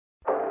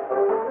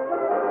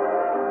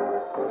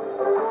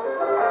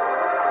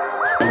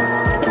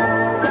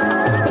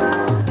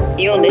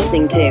You're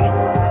listening to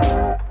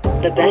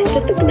the best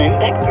of the Glenn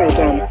Beck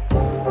program.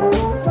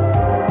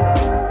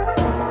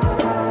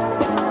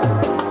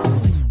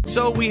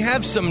 So we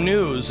have some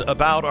news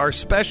about our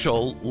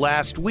special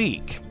last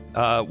week.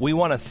 We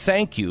want to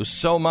thank you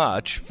so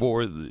much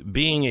for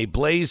being a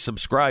Blaze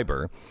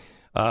subscriber.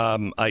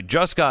 I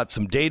just got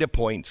some data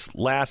points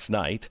last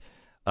night.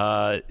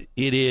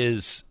 It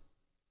is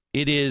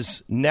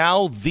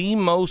now the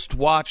most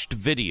watched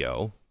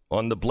video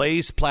on the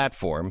Blaze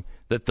platform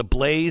that the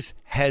Blaze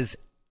has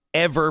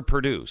ever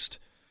produced.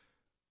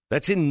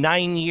 That's in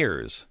 9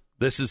 years.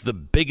 This is the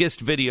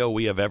biggest video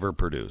we have ever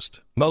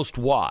produced. Most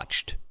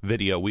watched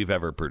video we've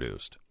ever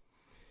produced.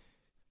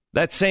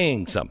 That's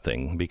saying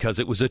something because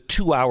it was a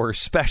 2-hour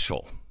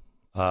special.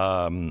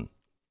 And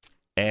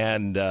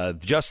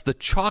just the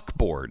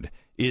chalkboard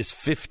is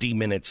 50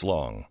 minutes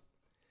long.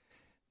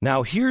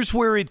 Now, here's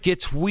where it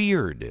gets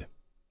weird.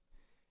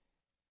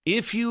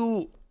 If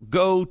you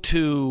go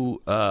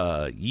to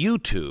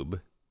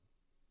YouTube,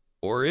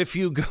 or if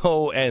you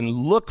go and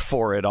look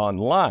for it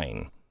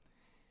online,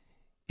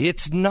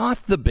 it's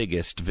not the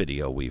biggest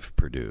video we've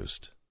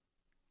produced.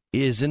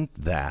 Isn't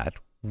that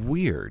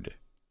weird?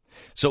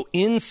 So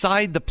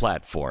inside the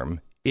platform,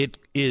 it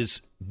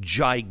is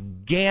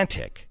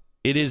gigantic.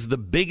 It is the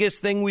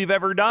biggest thing we've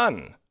ever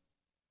done.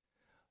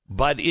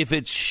 But if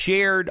it's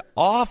shared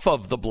off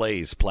of the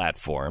Blaze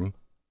platform,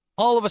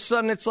 all of a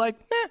sudden it's like,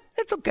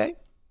 it's okay.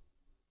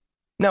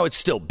 Now, it's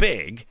still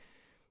big.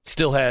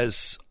 Still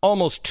has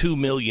almost 2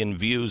 million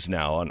views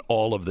now on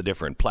all of the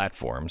different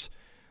platforms.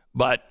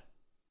 But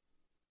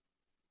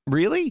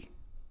really?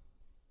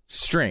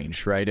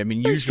 Strange, right? I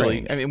mean,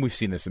 usually, we've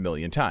seen this a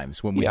million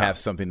times. When we have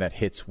something that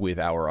hits with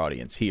our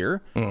audience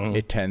here,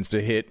 it tends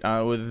to hit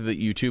with the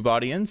YouTube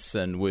audience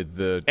and with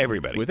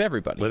everybody. With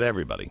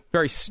everybody.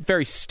 Very,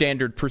 very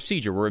standard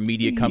procedure. We're a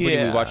media company.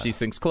 We watch these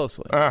things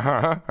closely.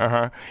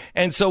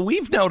 And so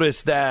we've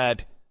noticed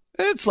that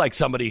it's like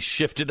somebody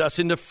shifted us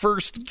into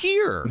first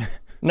gear.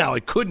 Now,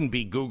 it couldn't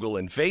be Google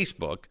and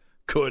Facebook,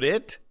 could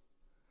it?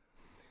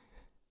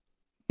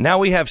 Now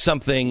we have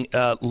something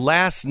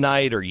last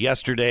night or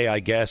yesterday,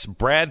 I guess.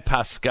 Brad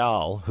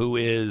Pascal, who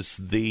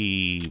is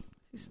I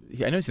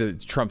know he's the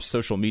Trump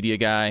social media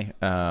guy.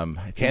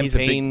 He's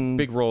a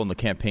big role in the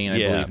campaign, I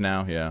believe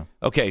now. Yeah.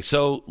 Okay,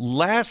 so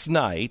last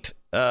night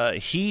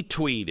he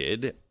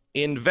tweeted,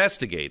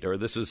 investigate, or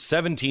this was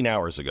 17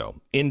 hours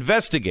ago,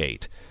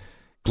 investigate.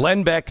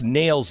 Glenn Beck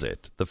nails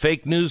it. The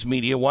fake news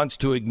media wants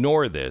to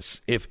ignore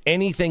this. If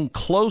anything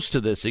close to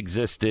this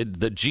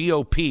existed, the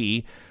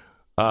GOP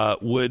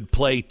would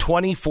play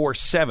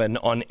 24/7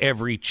 on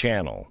every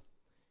channel.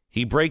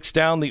 He breaks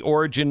down the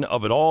origin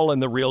of it all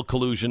and the real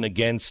collusion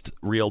against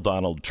real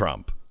Donald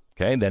Trump.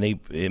 Okay, then he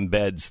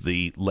embeds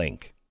the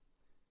link.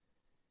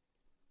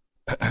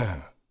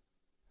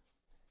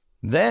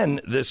 Then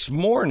this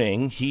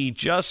morning, he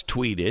just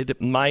tweeted,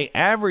 my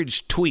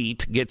average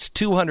tweet gets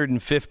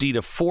 250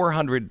 to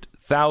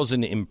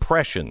 400,000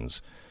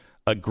 impressions.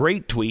 A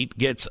great tweet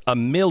gets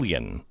 1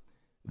 million.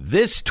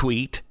 This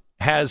tweet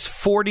has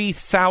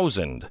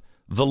 40,000,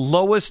 the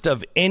lowest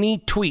of any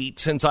tweet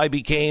since I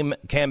became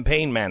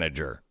campaign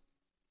manager.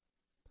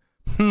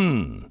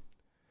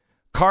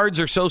 Cards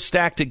are so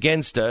stacked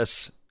against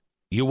us,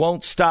 you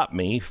won't stop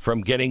me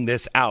from getting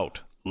this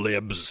out,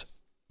 libs.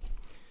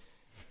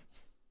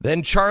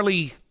 Then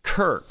Charlie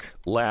Kirk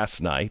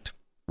last night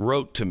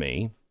wrote to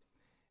me,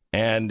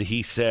 and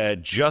he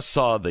said, just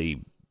saw the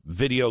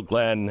video,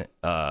 Glenn.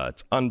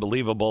 It's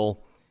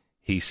unbelievable.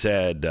 He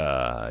said,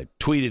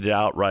 tweeted it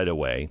out right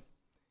away.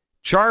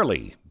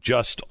 Charlie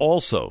just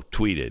also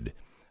tweeted,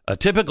 a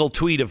typical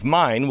tweet of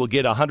mine will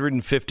get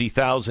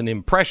 150,000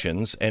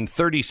 impressions and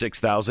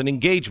 36,000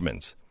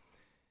 engagements.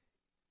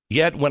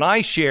 Yet when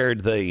I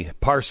shared the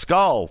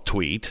Pascal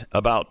tweet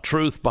about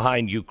truth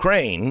behind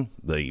Ukraine,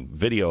 the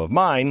video of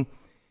mine,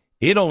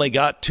 it only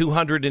got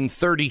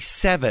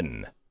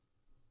 237.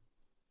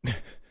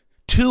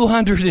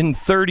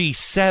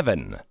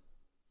 237.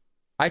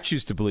 I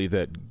choose to believe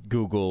that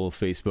Google,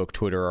 Facebook,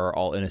 Twitter are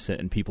all innocent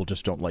and people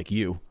just don't like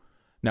you.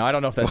 Now, I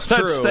don't know if that's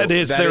true.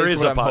 There is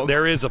a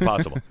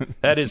possible.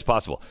 That is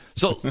possible.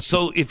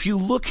 So if you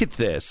look at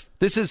this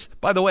is,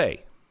 by the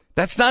way,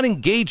 that's not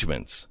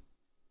engagements.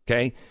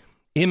 Okay.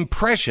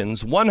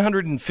 Impressions,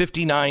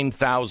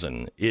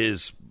 159,000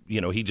 is,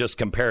 he just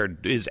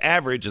compared, his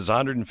average is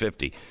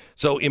 150.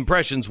 So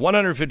impressions,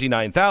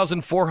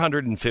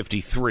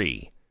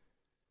 159,453.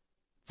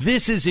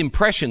 This is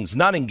impressions,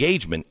 not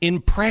engagement.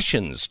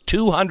 Impressions,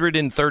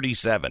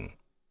 237.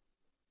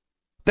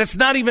 That's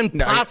not even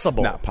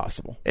possible. It's not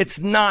possible. It's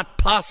not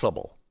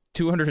possible.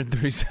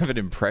 237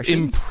 impressions?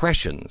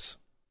 Impressions.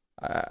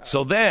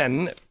 So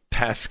then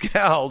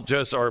Pascal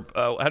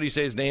how do you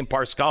say his name?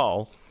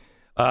 Pascal.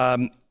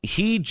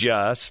 He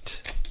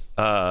just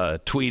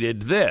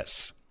tweeted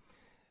this.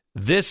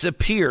 This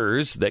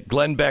appears that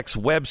Glenn Beck's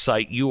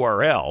website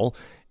URL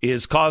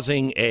is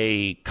causing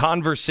a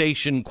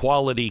conversation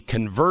quality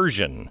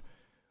conversion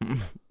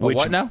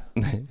What now?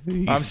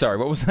 I'm sorry,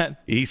 what was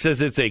that? He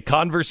says it's a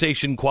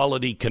conversation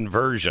quality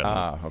conversion.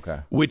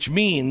 Okay. Which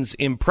means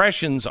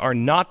impressions are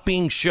not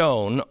being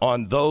shown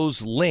on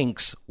those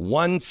links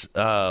one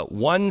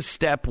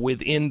step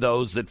within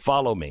those that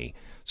follow me.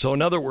 So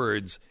in other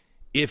words,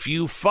 if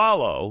you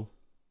follow,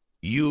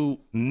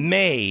 you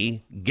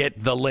may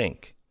get the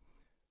link.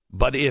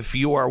 But if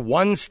you are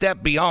one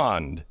step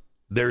beyond,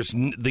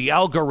 the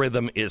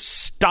algorithm is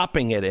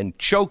stopping it and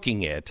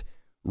choking it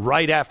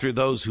right after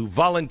those who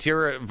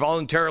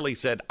voluntarily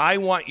said, I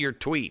want your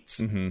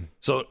tweets. Mm-hmm.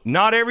 So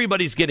not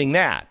everybody's getting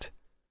that,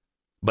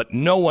 but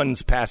no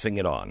one's passing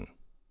it on.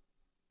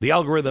 The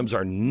algorithms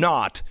are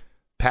not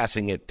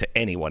passing it to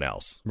anyone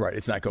else. Right.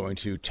 It's not going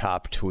to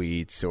top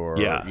tweets or,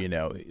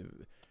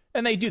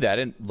 and they do that.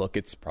 And look,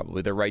 it's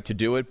probably their right to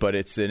do it, but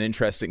it's an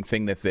interesting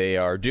thing that they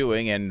are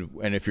doing. And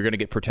if you're going to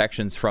get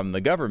protections from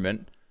the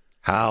government.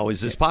 How is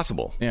this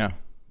possible? Yeah.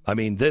 I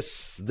mean,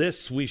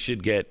 this we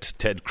should get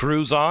Ted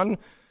Cruz on.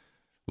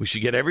 We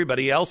should get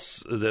everybody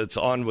else that's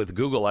on with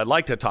Google. I'd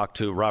like to talk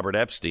to Robert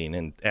Epstein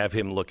and have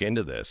him look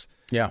into this.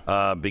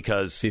 Yeah.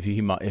 Because see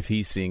if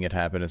he's seeing it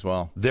happen as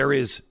well. There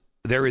is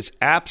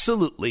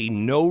absolutely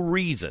no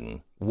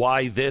reason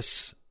why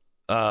this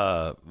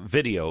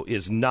video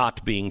is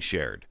not being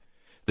shared.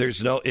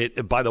 There's no.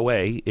 By the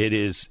way,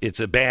 it's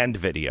a banned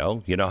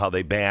video. You know how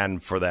they ban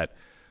for that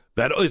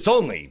it's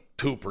only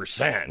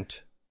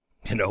 2%.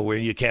 Where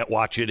you can't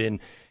watch it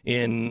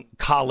in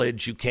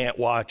college, you can't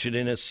watch it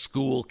in a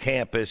school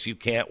campus, you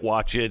can't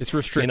watch it it's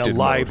restricted in a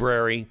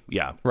library. Mode.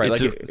 Yeah, right.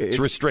 It's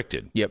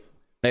restricted. Yep.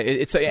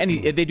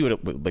 They do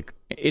it like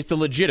it's a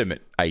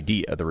legitimate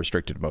idea, the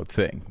restricted mode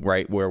thing,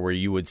 right? Where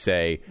you would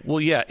say,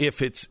 well, yeah,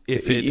 if it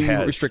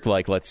has restrict,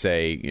 like let's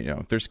say,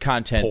 if there's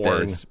content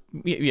porn.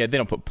 They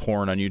don't put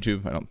porn on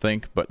YouTube, I don't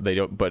think, but they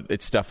don't. But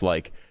it's stuff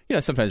like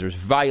sometimes there's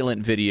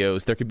violent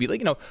videos. There could be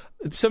like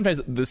sometimes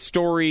the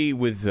story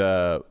with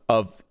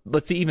of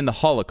let's say even the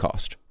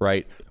Holocaust,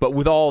 right? But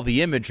with all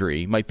the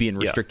imagery might be in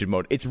restricted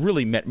mode. It's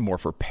really meant more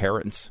for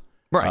parents,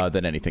 right,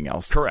 than anything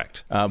else.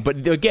 Correct.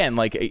 But again,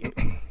 like.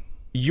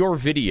 Your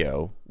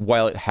video,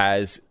 while it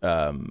has,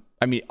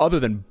 other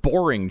than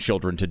boring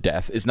children to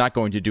death, is not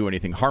going to do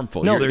anything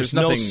harmful. No, there's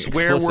no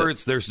swear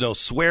words. There's no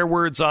swear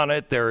words on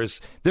it.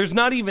 There's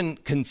not even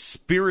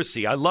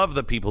conspiracy. I love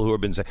the people who have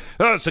been saying,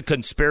 "Oh, it's a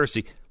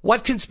conspiracy."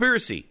 What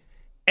conspiracy?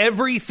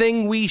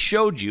 Everything we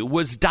showed you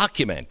was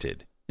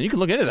documented. And you can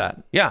look into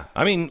that. Yeah,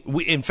 I mean,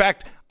 in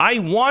fact, I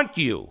want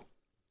you.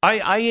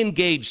 I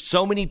engaged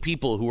so many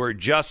people who are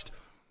just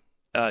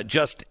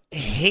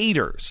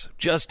haters.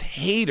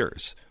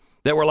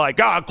 That were like,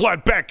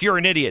 Glenn Beck, you're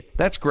an idiot.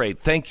 That's great.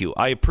 Thank you.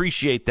 I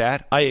appreciate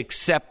that. I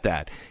accept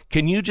that.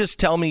 Can you just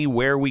tell me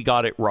where we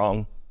got it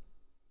wrong?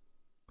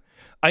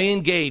 I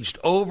engaged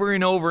over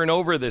and over and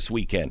over this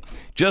weekend.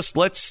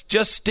 Let's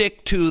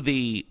stick to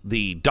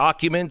the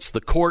documents,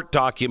 the court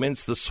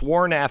documents, the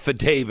sworn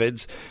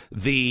affidavits,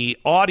 the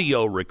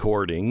audio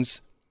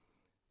recordings.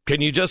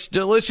 Can you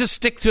let's just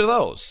stick to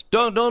those.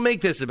 Don't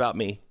make this about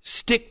me.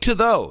 Stick to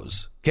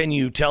those. Can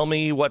you tell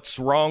me what's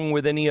wrong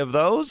with any of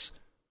those?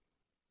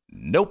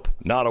 Nope,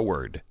 not a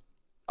word.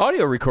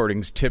 Audio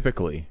recordings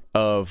typically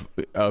of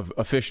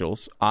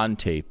officials on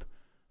tape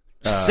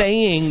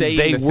saying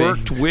they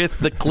worked with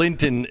the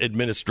Clinton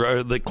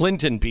the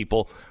Clinton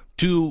people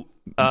to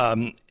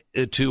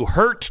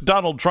hurt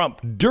Donald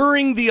Trump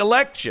during the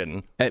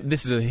election.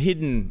 This is a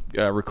hidden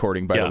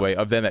recording, by the way,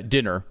 of them at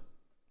dinner.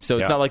 So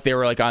it's not like they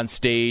were like on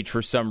stage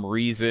for some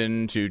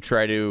reason to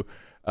try to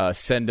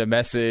send a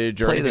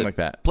message or anything like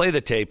that. Play the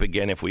tape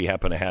again if we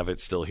happen to have it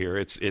still here.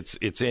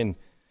 It's in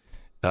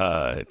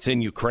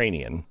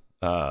Ukrainian,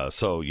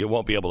 so you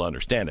won't be able to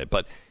understand it,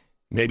 but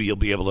maybe you'll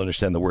be able to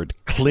understand the word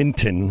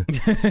Clinton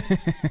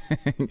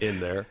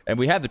in there. And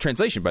we had the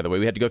translation, by the way.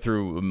 We had to go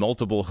through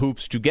multiple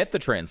hoops to get the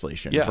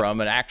translation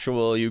from an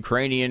actual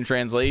Ukrainian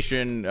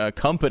translation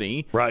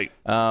company. Right.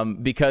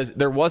 Because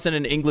there wasn't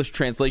an English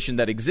translation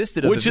that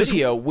existed of the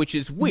video, which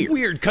is weird.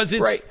 Weird, because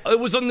it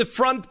was on the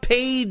front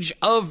page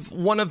of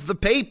one of the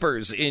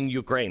papers in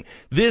Ukraine.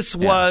 This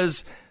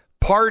was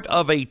part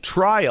of a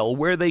trial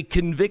where they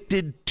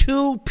convicted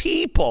two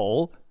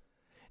people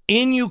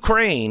in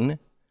Ukraine.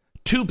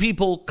 Two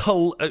people,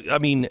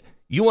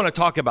 you want to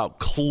talk about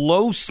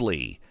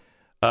closely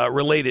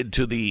related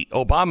to the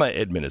Obama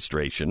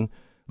administration.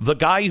 The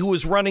guy who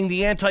was running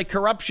the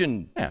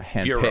anti-corruption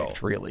bureau.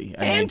 Handpicked, really.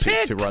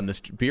 To run this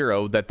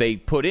bureau that they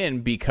put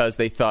in because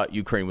they thought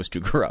Ukraine was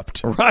too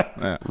corrupt.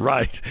 Right,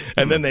 right.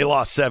 And then they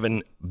lost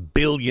 $7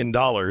 billion.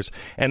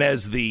 And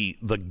as the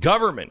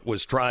government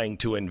was trying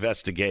to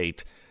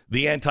investigate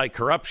the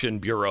anti-corruption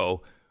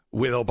bureau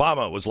with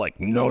Obama, it was like,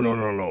 no. We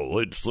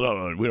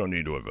don't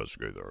need to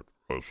investigate that.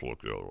 Let's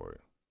look the other way.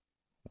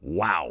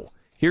 Wow.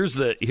 Here's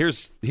the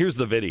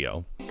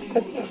video.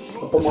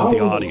 This is the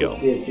audio.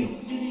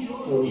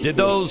 Did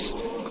those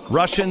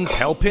Russians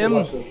help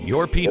him?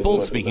 Your people?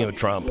 Speaking of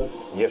Trump,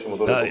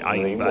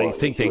 I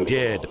think they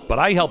did, but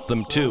I helped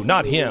them too.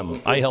 Not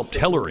him. I helped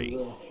Hillary.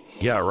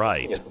 Yeah,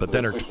 right. But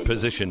then her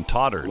position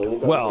tottered.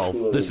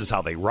 Well, this is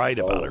how they write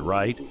about it,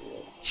 right?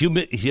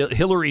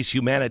 Hillary's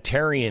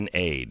humanitarian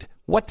aid.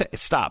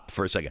 Stop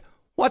for a second.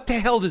 What the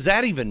hell does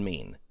that even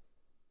mean?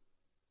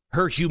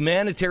 Her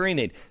humanitarian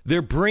aid.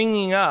 They're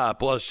bringing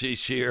up, well,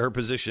 her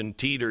position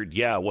teetered.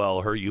 Yeah,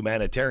 well, her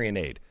humanitarian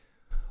aid.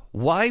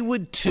 Why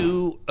would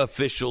two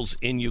officials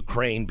in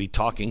Ukraine be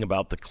talking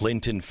about the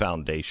Clinton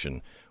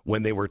Foundation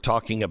when they were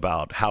talking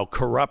about how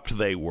corrupt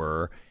they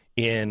were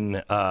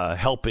in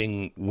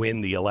helping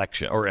win the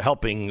election, or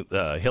helping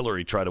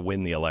Hillary try to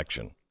win the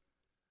election?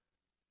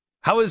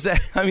 How is that?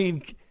 I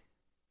mean,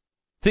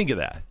 think of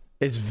that.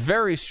 It's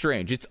very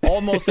strange. It's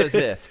almost as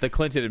if the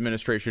Clinton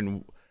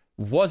administration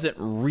wasn't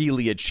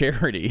really a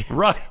charity.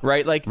 Right.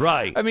 Right? Like,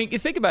 right. I mean, you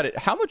think about it.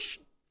 How much,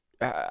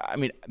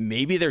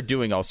 maybe they're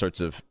doing all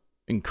sorts of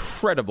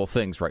incredible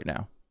things right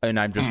now, and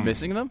I'm just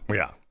missing them.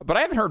 Yeah. But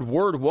I haven't heard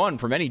word one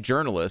from any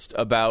journalist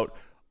about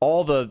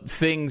all the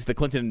things the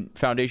Clinton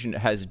Foundation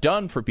has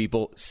done for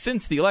people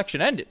since the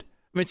election ended.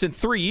 I mean, it's been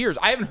 3 years.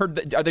 I haven't heard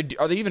that.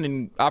 Are they even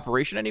in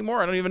operation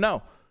anymore? I don't even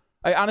know.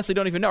 I honestly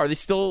don't even know. Are they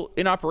still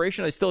in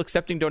operation? Are they still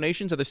accepting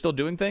donations? Are they still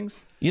doing things?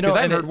 Because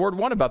I haven't heard word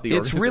one about the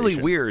organization. It's really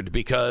weird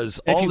because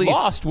if you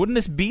lost, wouldn't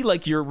this be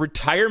like your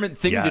retirement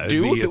thing to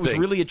do if it was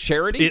really a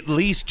charity? At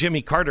least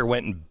Jimmy Carter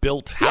went and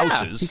built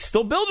houses. He's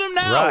still building them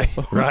now.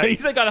 Right.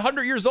 He's like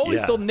 100 years old.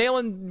 He's still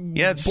nailing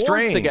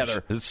boards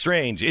together. It's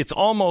strange. It's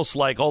almost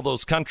like all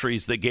those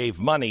countries that gave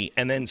money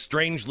and then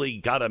strangely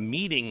got a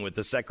meeting with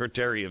the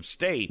Secretary of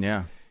State.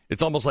 Yeah.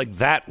 It's almost like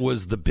that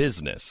was the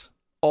business.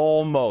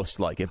 Almost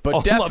like it,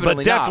 but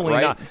definitely not.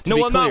 Right?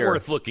 Not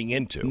worth looking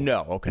into.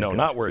 No, okay. No,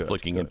 not worth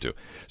looking into.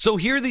 So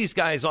here are these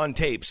guys on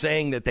tape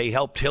saying that they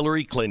helped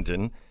Hillary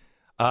Clinton,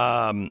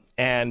 and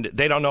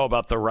they don't know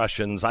about the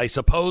Russians. I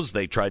suppose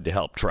they tried to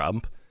help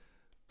Trump,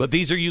 but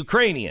these are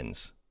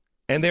Ukrainians,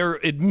 and they're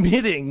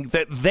admitting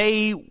that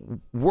they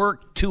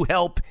worked to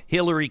help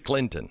Hillary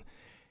Clinton.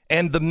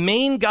 And the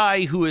main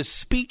guy who is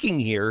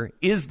speaking here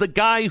is the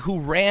guy who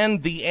ran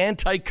the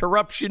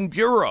Anti-Corruption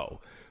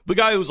Bureau. The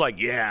guy who's like,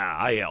 yeah,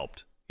 I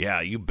helped.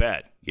 Yeah, you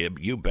bet. Yeah,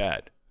 you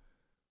bet.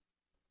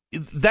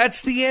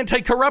 That's the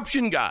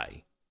anti-corruption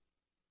guy.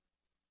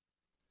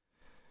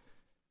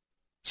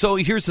 So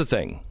here's the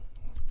thing.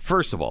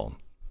 First of all,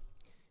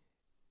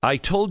 I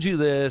told you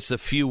this a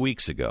few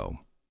weeks ago,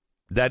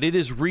 that it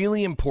is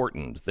really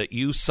important that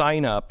you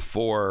sign up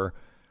for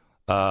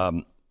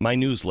my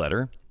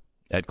newsletter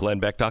at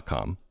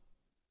glennbeck.com,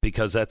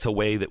 because that's a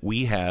way that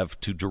we have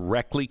to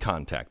directly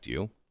contact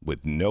you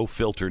with no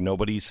filter.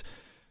 Nobody's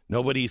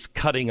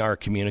cutting our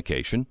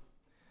communication.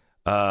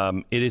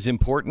 It is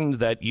important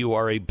that you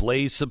are a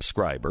Blaze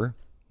subscriber.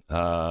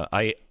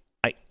 I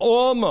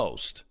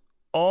almost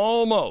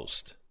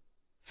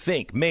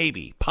think,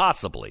 maybe,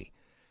 possibly,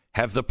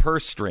 have the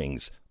purse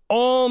strings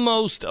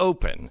almost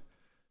open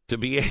to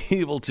be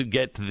able to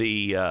get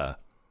to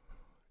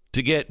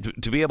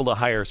be able to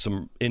hire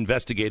some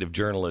investigative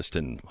journalists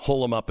and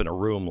hole them up in a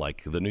room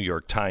like the New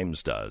York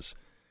Times does,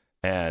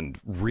 and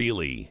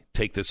really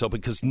take this open,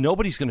 because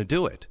nobody's going to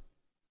do it.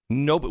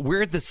 No, but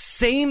we're at the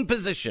same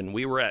position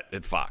we were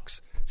at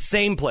Fox.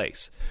 Same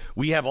place.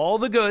 We have all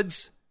the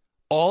goods.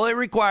 All it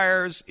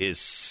requires is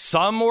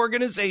some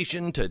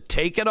organization to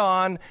take it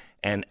on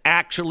and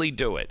actually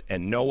do it,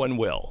 and no one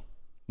will.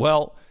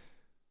 Well,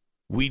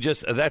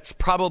 that's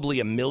probably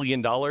 $1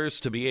 million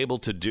to be able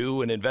to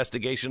do an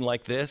investigation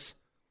like this.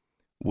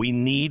 We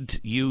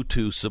need you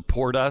to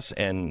support us,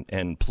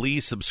 and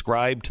please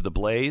subscribe to The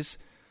Blaze.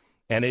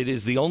 And it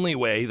is the only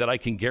way that I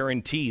can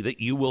guarantee that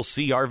you will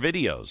see our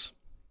videos.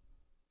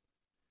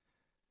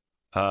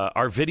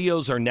 Our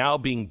videos are now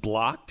being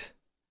blocked.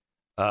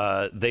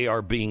 They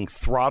are being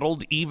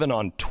throttled even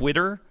on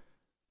Twitter.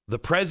 The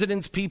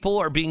president's people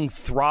are being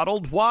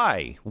throttled.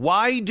 Why?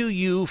 Why do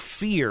you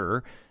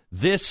fear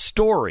this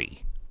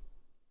story?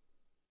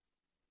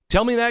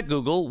 Tell me that,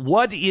 Google.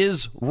 What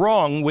is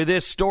wrong with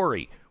this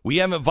story? We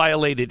haven't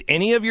violated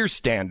any of your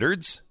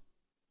standards.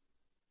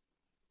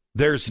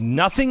 There's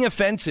nothing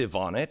offensive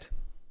on it.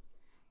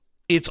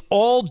 It's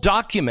all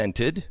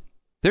documented.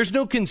 There's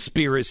no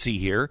conspiracy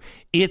here.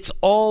 It's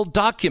all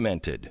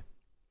documented.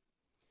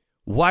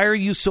 Why are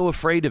you so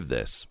afraid of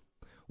this?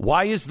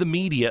 Why is the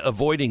media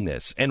avoiding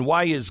this? And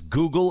why is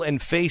Google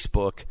and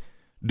Facebook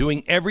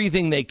doing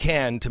everything they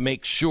can to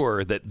make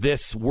sure that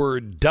this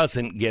word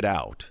doesn't get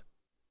out?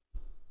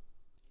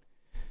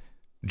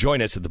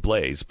 Join us at the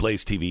Blaze,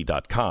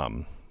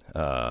 blazetv.com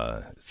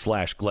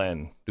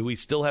 /Glenn. Do we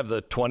still have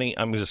the 20?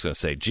 I'm just going to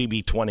say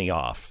GB20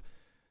 off.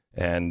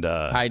 And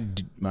I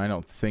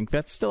don't think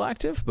that's still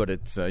active, but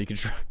it's you can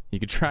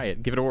try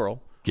it. Give it a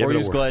whirl.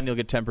 Use Glenn, you'll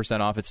get 10%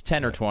 off. It's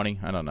 10 or 20.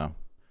 I don't know.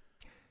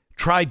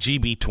 Try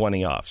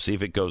GB20 off. See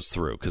if it goes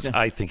through, because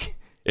I think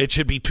it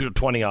should be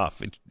 20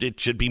 off. It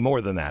should be more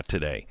than that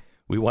today.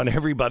 We want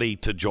everybody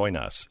to join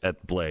us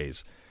at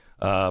Blaze.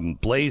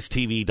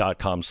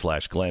 BlazeTV.com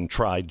 /Glenn.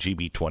 Try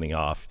GB20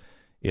 off.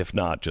 If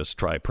not, just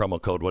try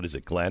promo code. What is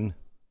it, Glenn?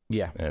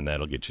 Yeah. And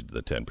that'll get you to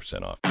the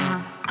 10% off.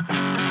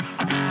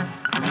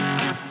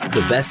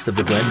 The best of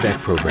the Glenn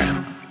Beck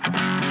program.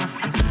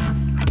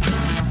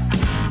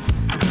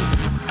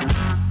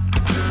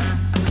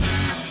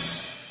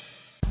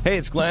 Hey,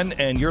 it's Glenn,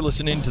 and you're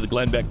listening to the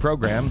Glenn Beck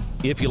Program.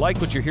 If you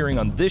like what you're hearing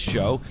on this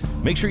show,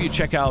 make sure you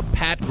check out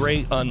Pat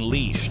Gray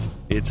Unleashed.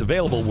 It's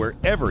available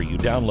wherever you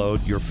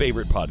download your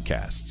favorite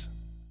podcasts.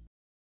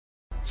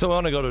 So I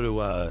want to go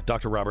to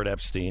Dr. Robert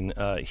Epstein.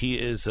 He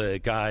is a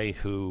guy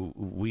who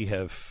we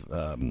have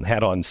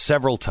had on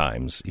several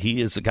times.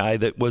 He is a guy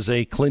that was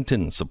a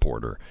Clinton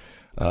supporter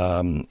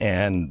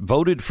and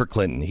voted for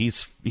Clinton.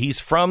 He's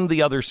from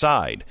the other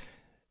side.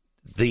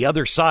 The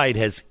other side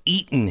has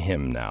eaten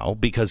him now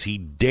because he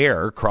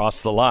dare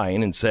cross the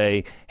line and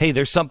say, hey,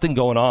 there's something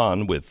going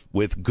on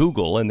with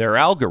Google and their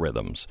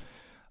algorithms.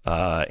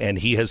 And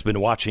he has been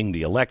watching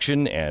the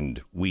election,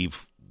 and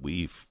we've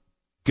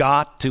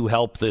got to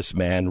help this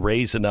man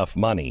raise enough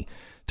money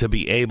to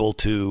be able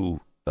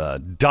to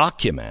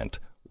document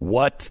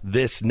what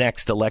this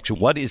next election,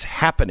 what is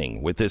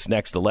happening with this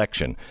next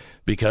election,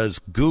 because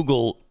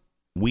Google,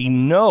 we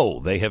know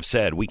they have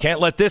said, we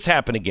can't let this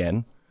happen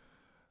again.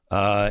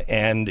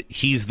 And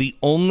he's the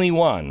only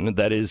one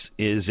that is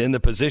in the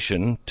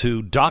position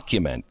to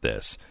document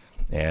this.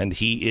 And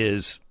he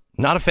is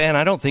not a fan,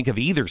 I don't think, of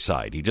either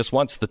side. He just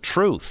wants the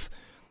truth.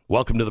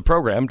 Welcome to the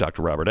program,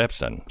 Dr. Robert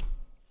Epstein.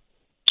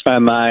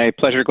 My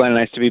pleasure, Glenn.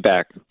 Nice to be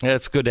back.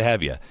 It's good to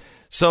have you.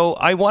 So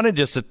I wanted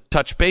just to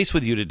touch base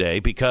with you today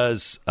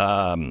because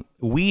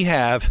we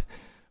have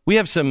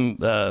some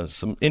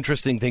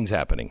interesting things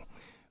happening.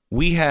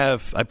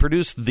 I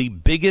produced the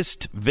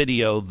biggest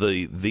video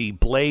the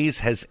Blaze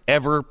has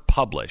ever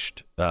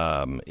published.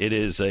 It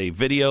is a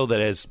video that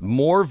has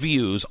more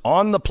views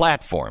on the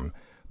platform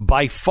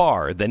by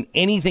far than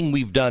anything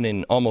we've done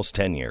in almost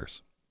 10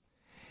 years.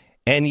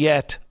 And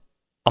yet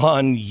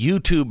on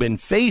YouTube and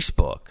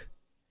Facebook,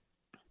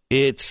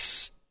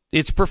 it's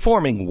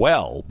performing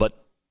well, but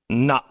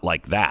not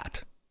like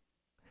that.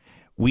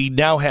 We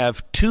now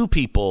have two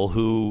people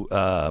who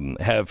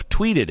have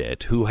tweeted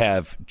it, who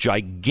have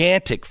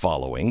gigantic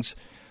followings,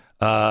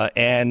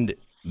 and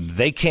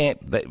they can't.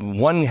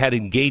 One had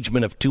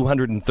engagement of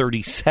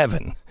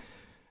 237.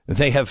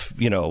 They have,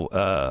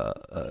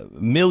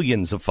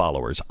 millions of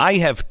followers. I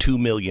have 2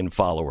 million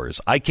followers.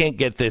 I can't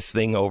get this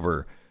thing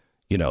over,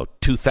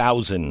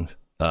 2,000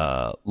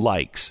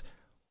 likes.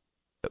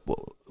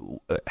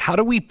 How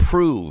do we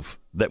prove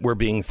that we're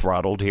being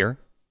throttled here?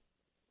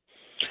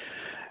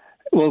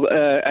 Well,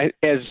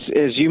 as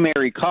you may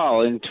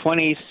recall, in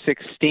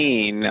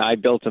 2016, I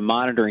built a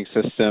monitoring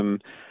system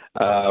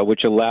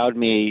which allowed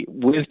me,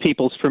 with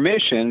people's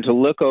permission, to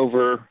look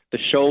over the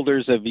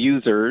shoulders of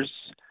users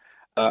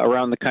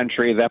around the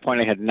country. At that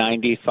point, I had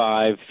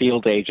 95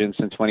 field agents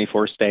in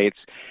 24 states,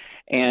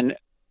 and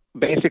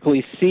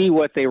basically see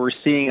what they were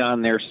seeing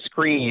on their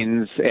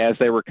screens as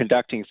they were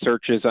conducting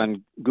searches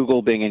on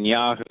Google, Bing, and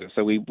Yahoo.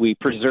 So we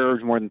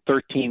preserved more than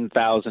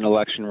 13,000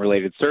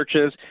 election-related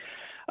searches.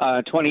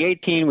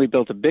 2018, we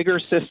built a bigger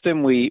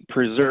system. We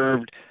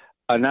preserved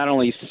not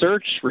only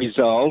search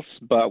results,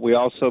 but we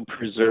also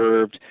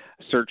preserved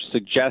search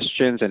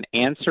suggestions and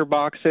answer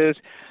boxes.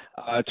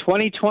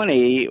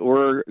 2020,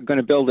 we're going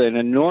to build an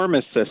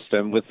enormous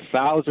system with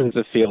thousands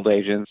of field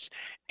agents,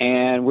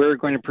 and we're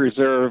going to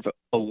preserve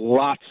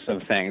lots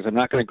of things. I'm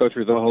not going to go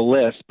through the whole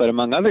list, but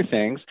among other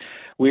things,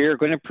 we're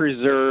going to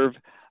preserve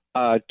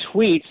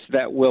tweets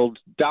that will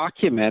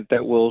document,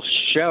 that will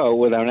show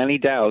without any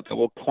doubt, that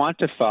will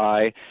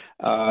quantify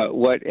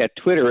what at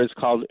Twitter is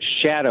called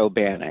shadow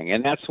banning.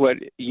 And that's what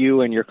you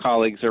and your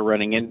colleagues are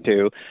running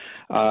into.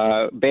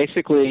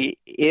 Basically,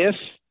 if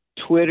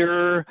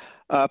Twitter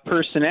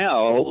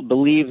personnel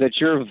believe that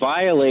you're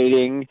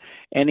violating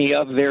any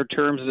of their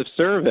terms of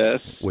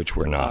service, which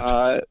we're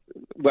not.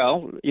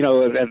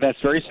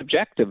 That's very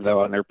subjective,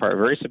 though, on their part,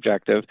 very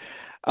subjective.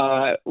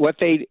 What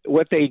they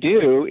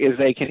do is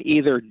they can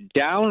either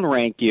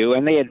downrank you,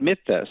 and they admit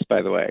this,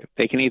 by the way.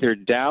 They can either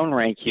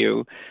downrank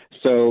you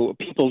so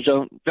people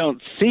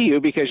don't see you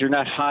because you're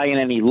not high in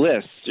any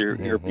lists.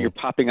 You're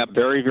popping up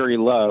very, very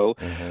low,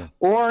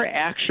 or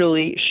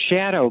actually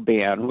shadow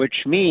ban,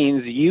 which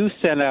means you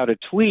send out a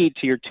tweet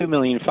to your 2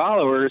 million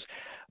followers,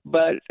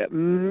 but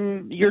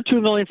your 2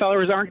 million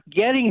followers aren't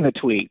getting the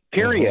tweet,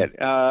 period,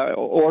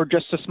 or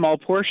just a small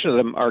portion of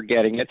them are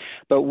getting it.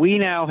 But we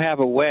now have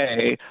a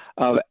way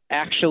of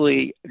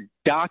actually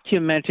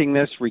documenting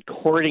this,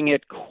 recording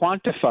it,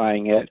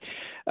 quantifying it.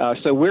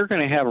 So we're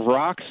going to have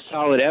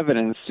rock-solid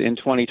evidence in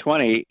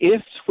 2020.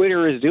 If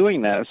Twitter is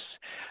doing this,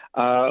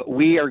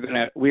 we are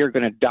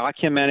going to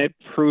document it,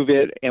 prove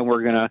it, and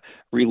we're going to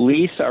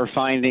release our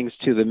findings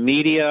to the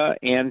media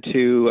and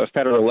to a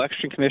Federal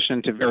Election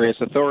Commission, to various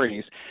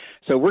authorities.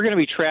 So we're going to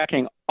be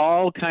tracking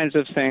all kinds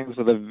of things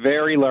with a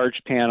very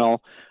large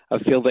panel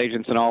of field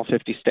agents in all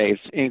 50 states,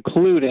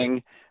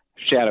 including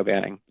shadow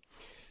banning.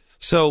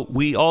 So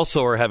we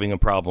also are having a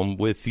problem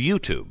with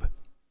YouTube,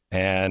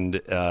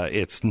 and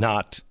it's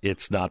not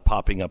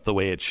popping up the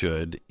way it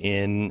should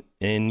in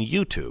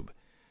YouTube.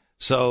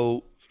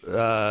 So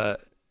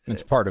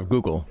it's part of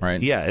Google,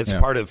 right? Yeah, it's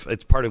part of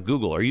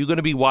Google. Are you going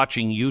to be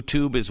watching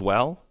YouTube as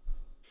well?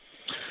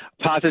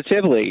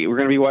 Positively. We're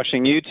going to be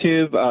watching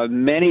YouTube,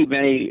 many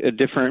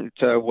different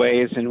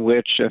ways in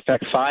which, in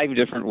fact, 5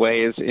 different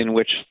ways in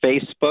which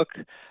Facebook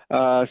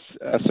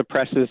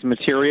suppresses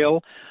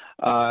material.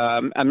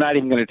 I'm not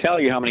even going to tell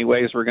you how many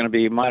ways we're going to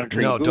be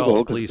monitoring Google. No,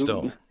 don't. Please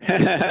don't.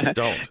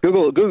 Don't.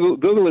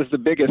 Google is the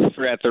biggest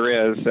threat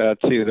there is to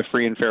the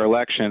free and fair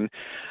election.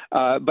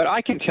 But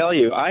I can tell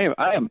you,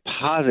 I am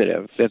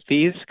positive that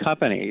these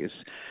companies,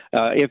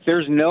 if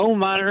there's no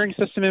monitoring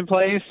system in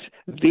place,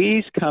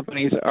 these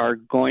companies are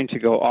going to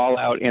go all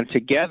out. And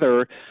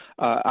together,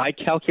 I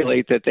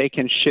calculate that they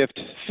can shift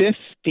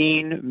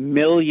 15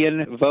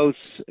 million votes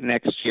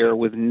next year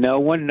with no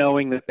one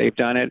knowing that they've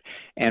done it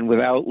and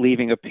without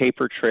leaving a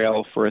paper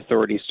trail for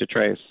authorities to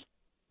trace.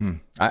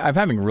 I'm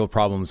having real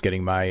problems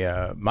getting my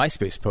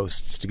MySpace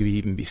posts to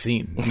even be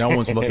seen. No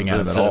one's looking at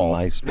them at all.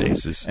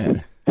 MySpace is...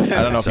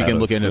 I don't know if you can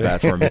look into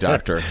that for me,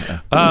 Doctor.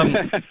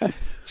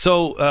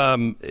 So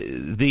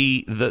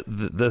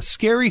the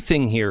scary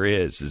thing here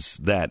is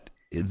that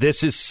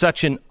this is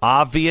such an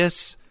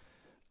obvious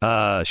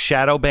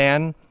shadow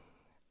ban.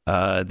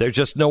 There's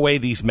just no way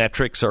these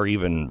metrics are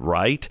even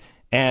right,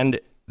 and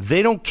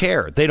they don't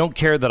care. They don't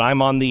care that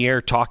I'm on the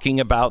air talking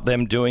about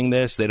them doing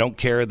this. They don't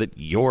care that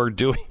you're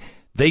doing.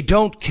 They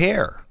don't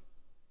care.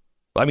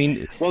 I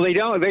mean, well, they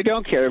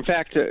don't care. In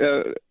fact,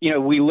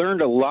 we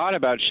learned a lot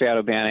about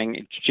shadow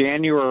banning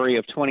January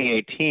of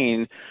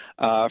 2018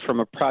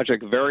 from a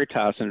Project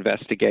Veritas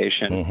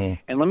investigation. Mm-hmm.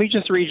 And let me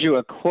just read you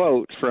a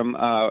quote from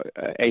a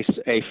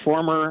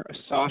former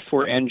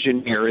software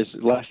engineer. His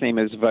last name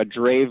is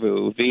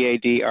Vadrevu,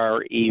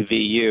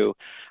 Vadrevu,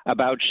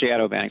 about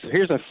shadow banning. So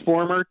here's a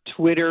former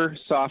Twitter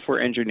software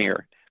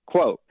engineer.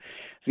 Quote,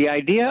 "The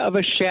idea of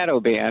a shadow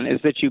ban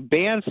is that you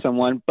ban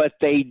someone, but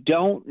they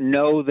don't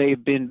know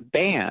they've been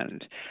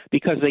banned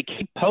because they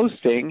keep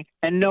posting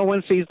and no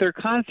one sees their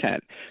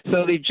content.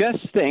 So they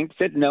just think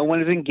that no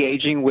one is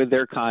engaging with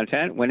their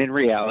content when in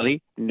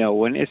reality, no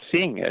one is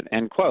seeing it,"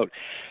 end quote.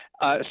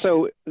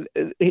 Project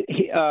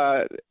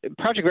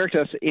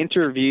Veritas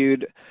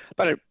interviewed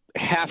about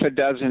half a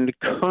dozen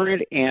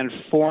current and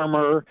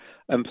former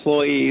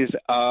employees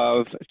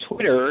of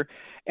Twitter,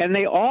 and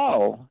they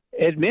all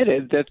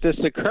admitted that this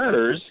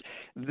occurs.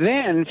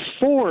 Then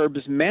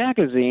Forbes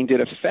magazine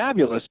did a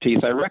fabulous piece.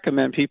 I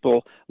recommend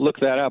people look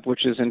that up,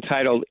 which is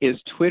entitled,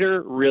 "Is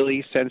Twitter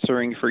Really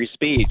Censoring Free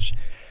Speech?"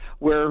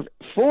 Where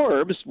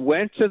Forbes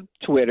went to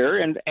Twitter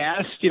and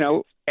asked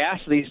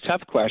these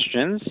tough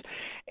questions.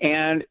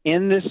 And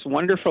in this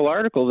wonderful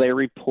article, they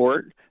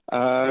report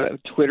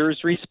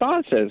Twitter's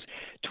responses.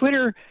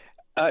 Twitter,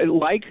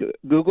 like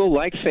Google,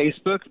 like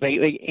Facebook,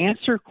 they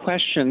answer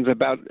questions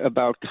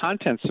about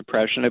content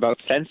suppression, about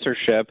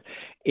censorship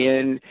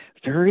in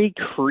very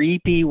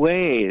creepy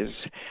ways.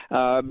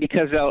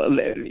 Because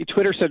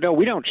Twitter said, no,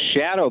 we don't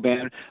shadow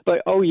ban,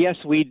 but oh yes,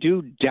 we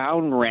do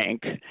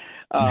downrank.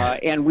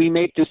 And we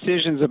make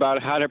decisions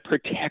about how to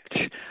protect,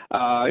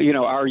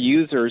 our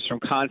users from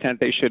content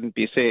they shouldn't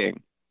be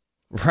seeing.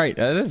 Right,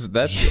 that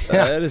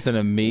is an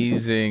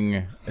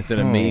amazing. It's an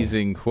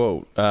amazing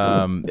quote.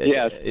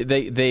 Yes,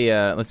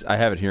 I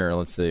have it here.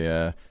 Let's see.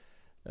 Here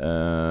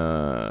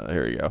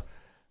you go.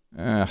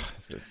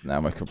 It's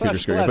now my computer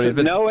screen.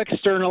 But no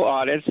external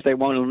audits. They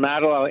will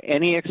not allow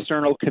any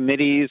external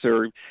committees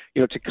or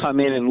to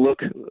come in and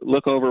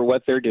look over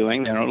what they're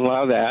doing. They don't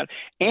allow that,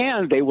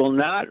 and they will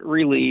not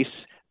release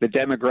the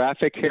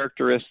demographic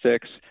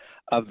characteristics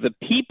of the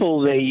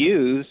people they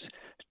use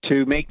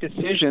to make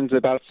decisions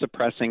about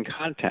suppressing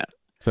content.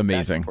 It's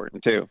amazing. That's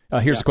important too.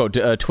 Here's a quote.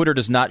 Twitter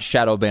does not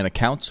shadow ban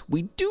accounts.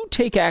 We do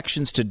take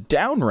actions to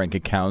downrank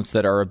accounts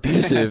that are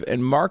abusive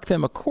and mark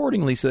them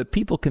accordingly so that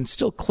people can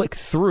still click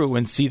through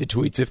and see the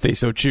tweets if they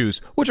so choose,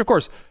 which of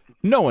course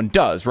no one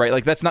does, right?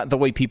 Like that's not the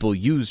way people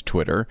use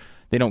Twitter.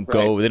 They don't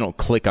they don't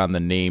click on the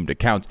named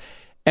accounts.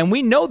 And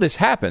we know this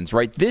happens,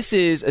 right? This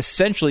is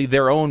essentially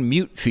their own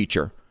mute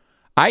feature.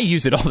 I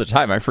use it all the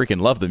time. I freaking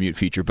love the mute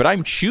feature, but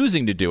I'm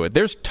choosing to do it.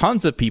 There's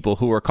tons of people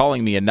who are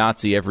calling me a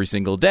Nazi every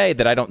single day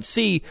that I don't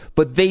see,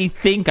 but they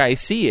think I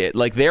see it.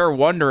 Like they're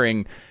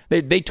wondering,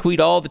 they tweet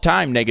all the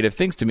time negative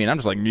things to me, and I'm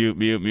just like, mute,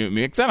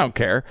 because I don't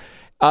care.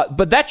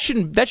 But that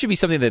should be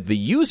something that the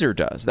user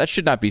does. That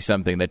should not be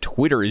something that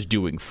Twitter is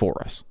doing for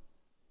us.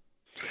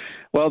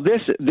 Well,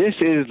 this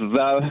is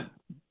the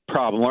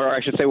problem, or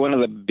I should say one of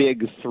the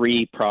big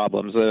three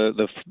problems.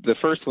 The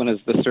first one is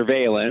the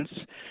surveillance.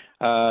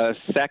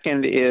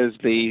 Second is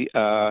the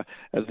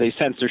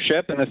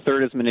censorship, and the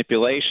third is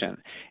manipulation.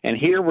 And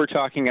here we're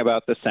talking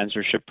about the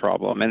censorship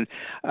problem. And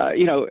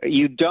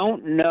you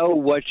don't know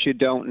what you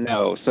don't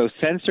know. So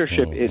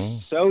censorship is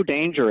so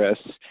dangerous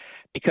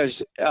because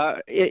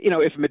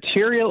if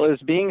material is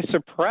being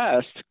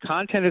suppressed,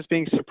 content is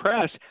being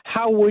suppressed,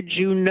 how would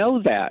you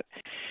know that?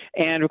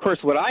 And of course,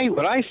 what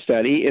I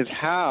study is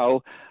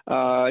how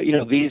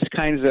these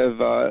kinds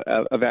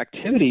of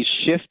activities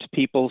shift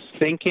people's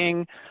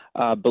thinking,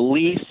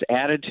 beliefs,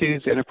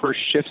 attitudes, and of course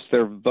shifts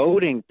their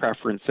voting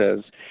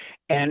preferences.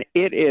 And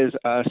it is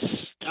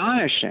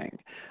astonishing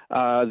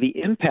the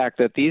impact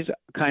that these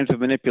kinds of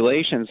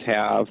manipulations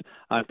have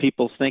on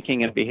people's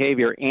thinking and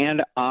behavior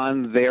and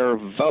on their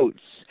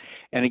votes.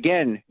 And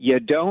again, you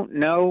don't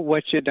know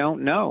what you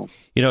don't know.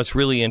 You know, it's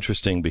really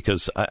interesting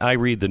because I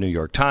read the New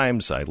York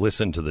Times. I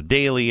listen to the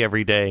Daily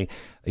every day,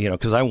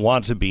 because I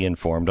want to be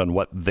informed on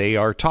what they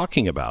are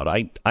talking about.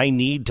 I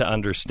need to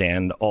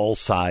understand all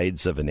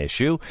sides of an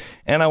issue,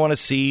 and I want to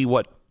see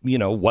what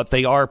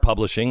they are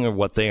publishing or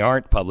what they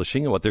aren't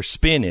publishing and what their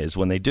spin is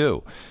when they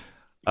do.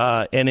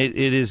 And it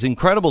is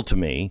incredible to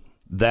me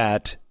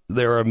that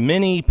there are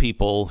many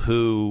people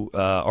who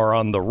are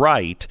on the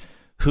right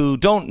who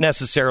don't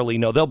necessarily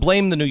know. They'll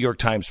blame the New York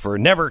Times for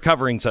never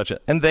covering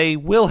and they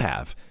will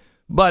have.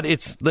 But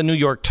it's the New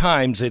York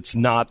Times. It's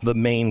not the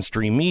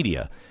mainstream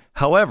media.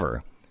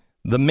 However,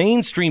 the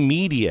mainstream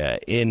media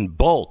in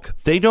bulk,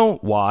 they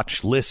don't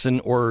watch,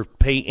 listen, or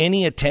pay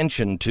any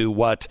attention to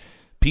what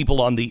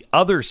people on the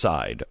other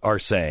side are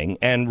saying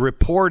and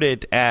report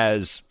it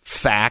as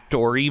fact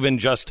or even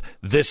just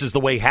this is the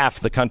way half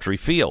the country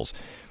feels.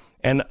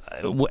 And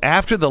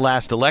after the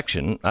last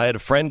election, I had a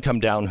friend come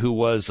down who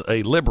was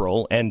a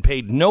liberal and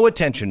paid no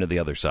attention to the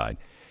other side.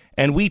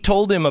 And we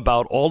told him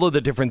about all of the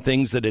different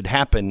things that had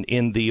happened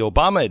in the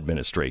Obama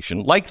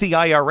administration, like the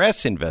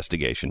IRS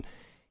investigation.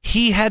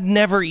 He had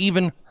never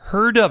even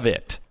heard of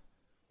it.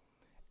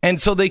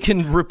 And so they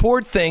can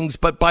report things,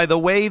 but by the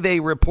way they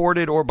report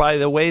it or by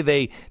the way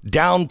they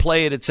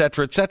downplay it, et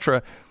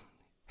cetera,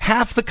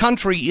 half the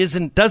country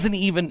isn't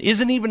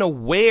even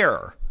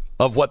aware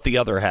of what the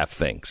other half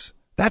thinks.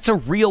 That's a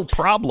real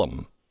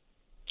problem.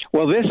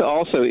 Well, this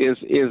also is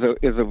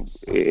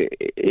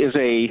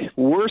a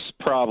worse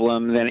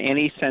problem than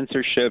any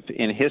censorship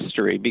in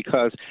history,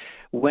 because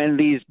when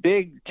these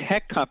big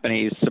tech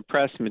companies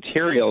suppress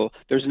material,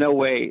 there's no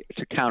way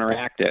to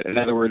counteract it. In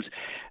other words,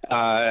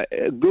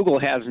 Google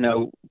has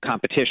no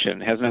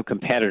competition, has no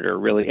competitor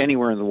really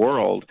anywhere in the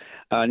world.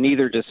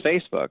 Neither does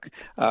Facebook.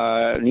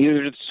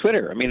 Neither does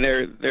Twitter. I mean,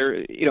 they're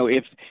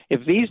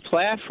if these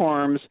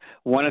platforms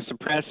want to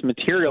suppress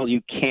material,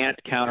 you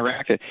can't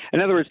counteract it. In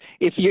other words,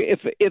 if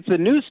the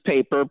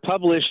newspaper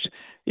published,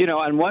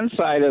 on one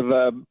side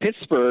of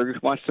Pittsburgh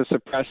wants to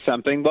suppress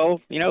something,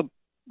 well,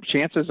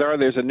 chances are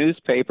there's a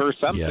newspaper,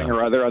 something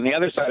or other, on the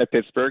other side of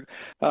Pittsburgh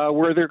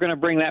where they're going to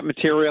bring that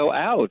material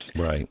out.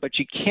 Right. But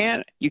you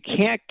can't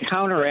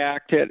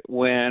counteract it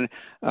when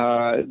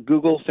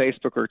Google,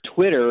 Facebook, or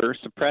Twitter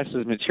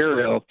suppresses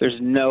material. There's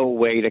no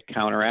way to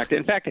counteract it.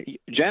 In fact,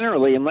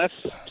 generally, unless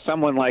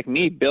someone like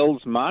me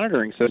builds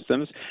monitoring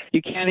systems,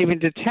 you can't even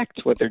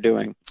detect what they're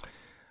doing.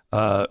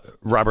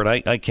 Robert,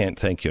 I can't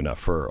thank you enough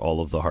for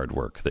all of the hard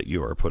work that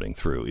you are putting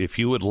through. If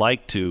you would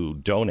like to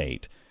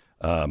donate,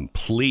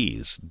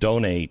 please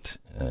donate.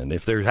 And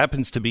if there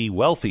happens to be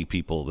wealthy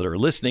people that are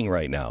listening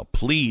right now,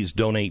 please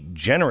donate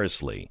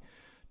generously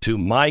to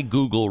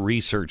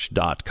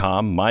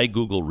mygoogleresearch.com,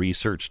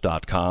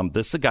 mygoogleresearch.com.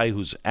 This is a guy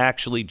who's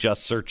actually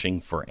just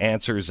searching for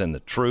answers and the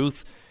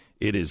truth.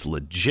 It is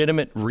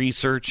legitimate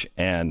research.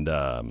 And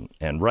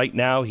right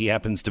now he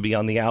happens to be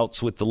on the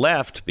outs with the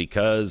left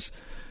because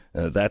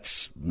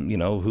that's,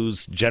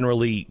 who's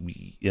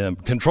generally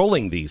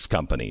controlling these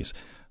companies.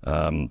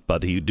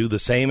 But he'd do the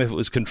same if it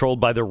was controlled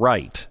by the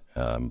right.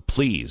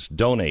 Please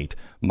donate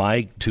to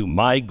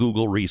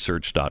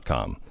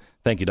mygoogleresearch.com.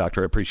 Thank you,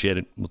 Doctor. I appreciate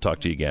it. We'll talk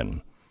to you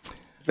again.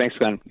 Thanks,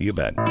 Glenn. You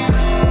bet.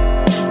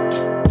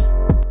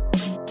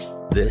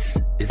 This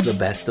is the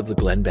best of the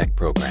Glenn Beck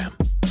program.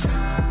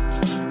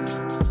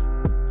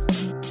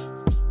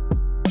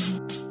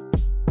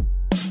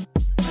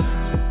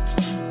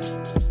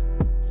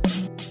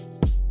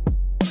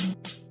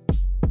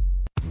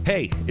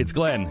 Hey, it's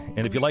Glenn,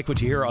 and if you like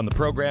what you hear on the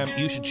program,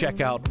 you should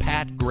check out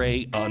Pat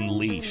Gray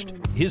Unleashed.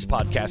 His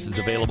podcast is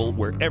available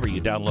wherever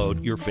you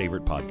download your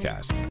favorite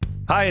podcast.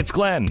 Hi, it's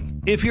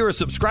Glenn. If you're a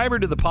subscriber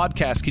to the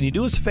podcast, can you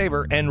do us a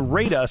favor and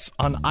rate us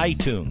on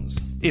iTunes?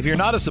 If you're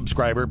not a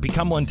subscriber,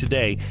 become one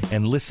today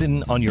and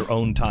listen on your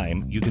own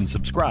time. You can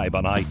subscribe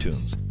on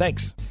iTunes.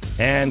 Thanks.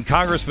 And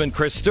Congressman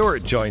Chris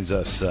Stewart joins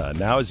us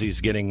now as he's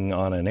getting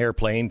on an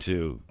airplane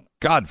to,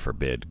 God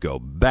forbid, go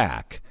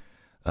back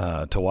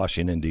to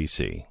Washington,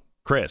 D.C.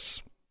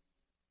 Chris,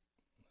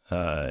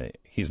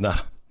 he's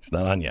not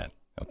on yet.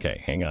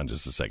 Okay, hang on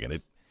just a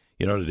second.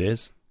 You know what it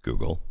is?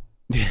 Google.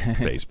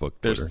 Facebook,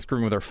 they're Twitter.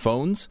 screwing with our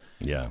phones.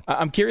 Yeah,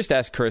 I'm curious to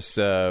ask Chris.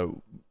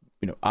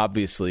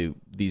 Obviously,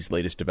 these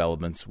latest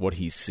developments, what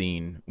he's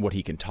seen, what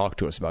he can talk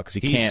to us about, because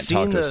he can't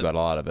talk to us about a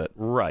lot of it.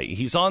 Right.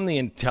 He's on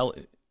the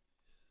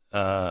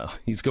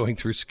he's going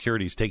through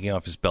security. He's taking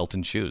off his belt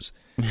and shoes.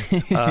 When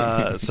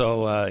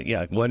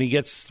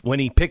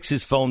he picks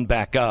his phone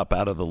back up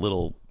out of the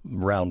little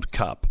round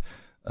cup,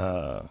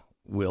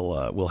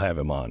 we'll have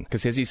him on.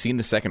 Because has he seen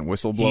the second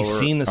whistleblower? He's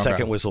seen the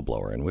second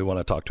whistleblower, and we want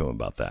to talk to him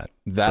about that.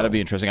 That'll be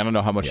interesting. I don't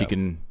know how much he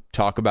can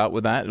talk about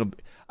with that.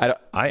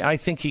 I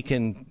think he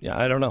can.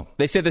 I don't know.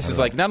 They say this is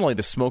like not only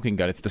the smoking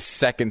gun; it's the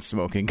second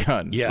smoking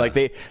gun. Yeah, like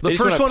the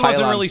first one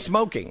wasn't really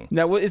smoking.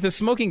 Now, is the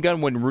smoking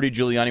gun when Rudy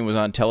Giuliani was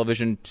on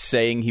television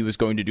saying he was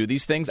going to do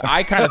these things?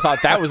 I kind of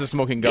thought that was a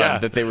smoking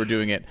gun that they were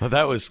doing it. Well,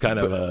 that was kind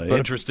of an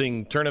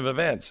interesting turn of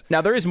events.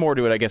 Now there is more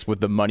to it, I guess,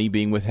 with the money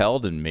being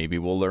withheld, and maybe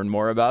we'll learn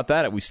more about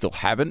that. We still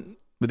haven't.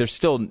 But there's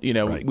still,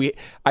 right.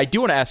 I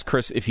do want to ask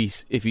Chris if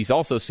he's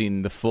also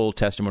seen the full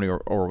testimony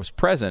or was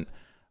present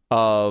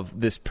of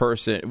this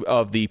person,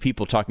 of the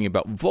people talking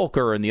about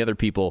Volker and the other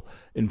people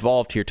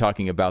involved here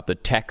talking about the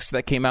text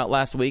that came out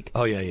last week.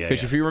 Oh, yeah.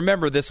 Because if you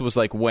remember, this was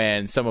like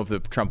when some of the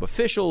Trump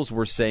officials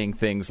were saying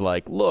things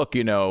like, look,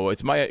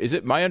 is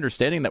it my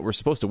understanding that we're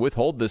supposed to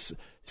withhold this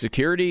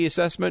security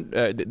assessment,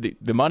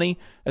 the money,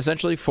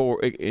 essentially,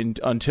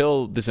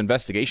 until this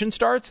investigation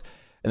starts?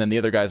 And then the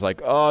other guy's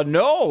like,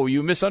 no,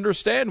 you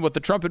misunderstand what the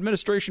Trump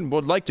administration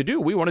would like to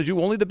do. We want to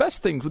do only the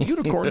best things with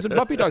unicorns and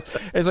puppy dogs.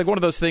 And it's like one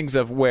of those things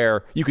of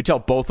where you could tell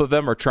both of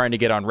them are trying to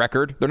get on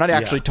record. They're not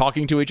actually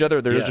talking to each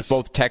other. They're just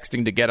both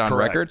texting to get on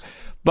record.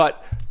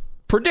 But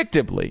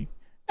predictably,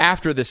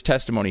 after this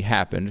testimony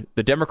happened,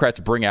 the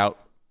Democrats bring out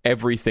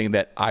everything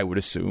that I would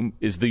assume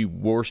is the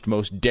worst,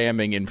 most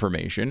damning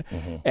information.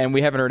 Mm-hmm. And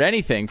we haven't heard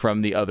anything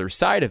from the other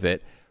side of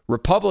it.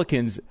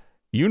 Republicans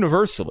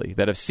universally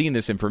that have seen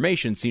this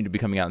information seem to be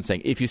coming out and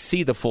saying, if you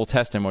see the full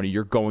testimony,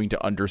 you're going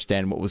to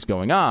understand what was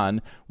going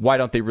on. Why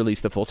don't they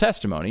release the full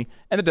testimony?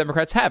 And the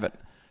Democrats haven't.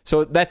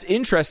 So that's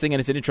interesting, and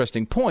it's an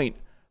interesting point.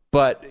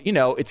 But,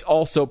 it's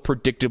also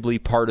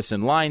predictably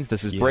partisan lines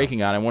this is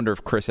breaking on. I wonder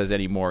if Chris has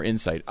any more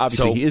insight.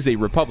 Obviously, he is a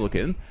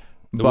Republican,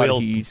 but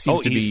he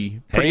seems to be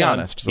pretty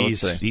honest. So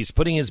he's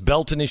putting his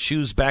belt and his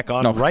shoes back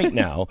on right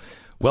now.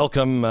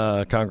 Welcome,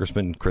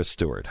 Congressman Chris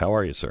Stewart. How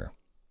are you, sir?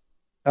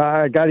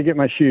 I got to get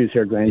my shoes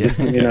here, Glenn. Just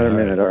give me another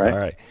minute, all right? All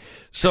right.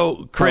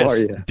 So, Chris, how are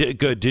you?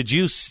 Good. Did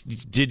you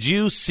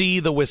see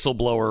the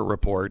whistleblower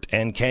report,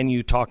 and can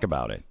you talk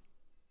about it?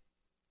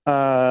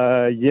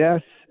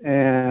 Yes,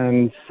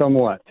 and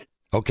somewhat.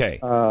 Okay.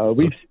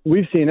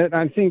 We've seen it.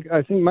 I think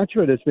much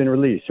of it has been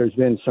released. There's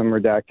been some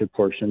redacted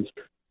portions,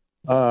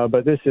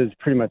 but this is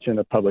pretty much in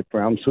the public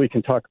realm, so we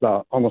can talk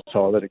about almost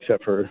all of it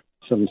except for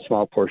some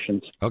small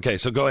portions. Okay,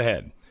 so go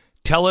ahead.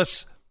 Tell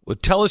us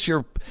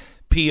your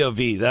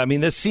POV. I mean,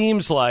 this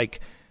seems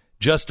like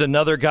just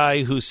another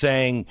guy who's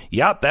saying,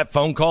 "Yep, that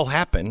phone call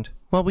happened."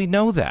 Well, we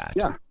know that.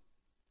 Yeah.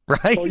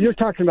 Right. Well, you're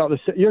talking about the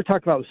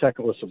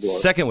second whistleblower.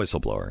 Second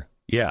whistleblower.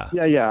 Yeah.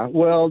 Yeah.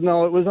 Well,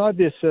 no, it was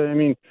obvious.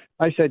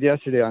 I said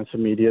yesterday on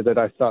some media that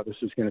I thought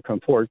this was going to come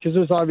forward because it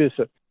was obvious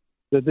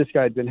that this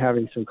guy had been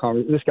having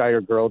this guy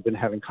or girl had been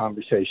having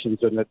conversations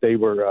and that they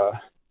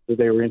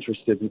were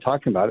interested in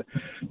talking about it.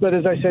 But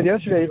as I said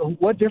yesterday,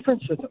 what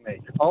difference does it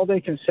make? All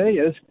they can say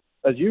is,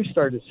 as you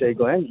started to say,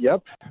 Glenn,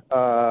 yep,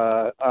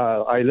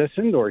 I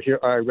listened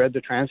I read the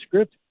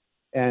transcript,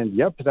 and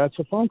yep, that's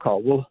a phone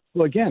call. Well,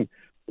 again,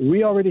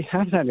 we already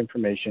have that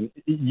information.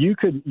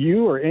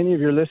 You or any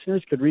of your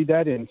listeners could read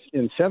that in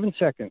 7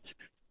 seconds.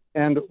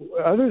 And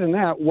other than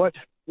that, what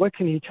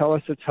can he tell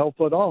us that's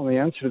helpful at all? And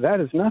the answer to that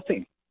is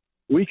nothing.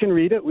 We can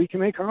read it. We can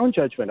make our own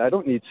judgment. I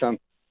don't need some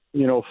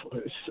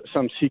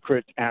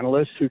secret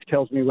analyst who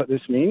tells me what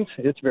this means.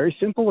 It's very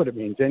simple what it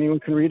means.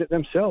 Anyone can read it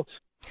themselves.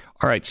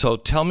 All right, so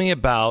tell me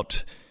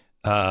about,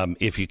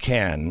 if you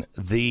can,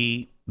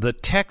 the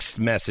text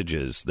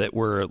messages that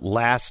were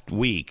last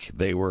week.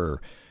 They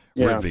were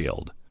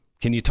revealed.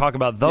 Can you talk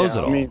about those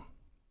at all?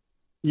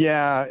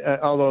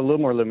 Although a little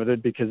more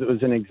limited because it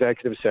was an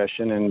executive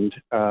session,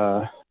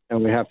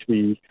 and we have to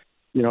be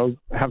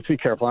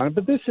careful on it.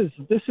 But this is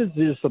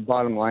just the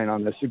bottom line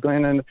on this,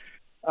 Glenn, and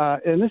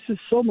this is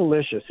so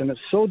malicious and it's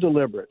so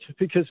deliberate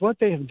because what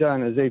they have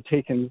done is they've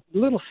taken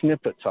little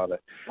snippets of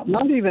it,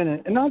 not even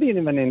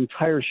an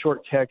entire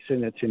short text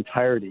in its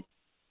entirety,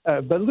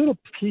 but little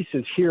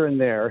pieces here and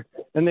there,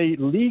 and they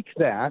leak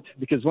that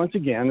because once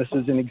again this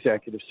is an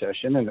executive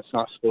session and it's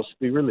not supposed to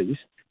be released,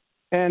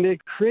 and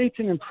it creates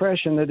an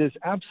impression that is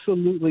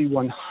absolutely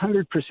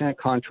 100%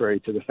 contrary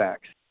to the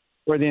facts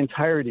or the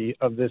entirety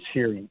of this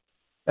hearing.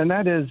 And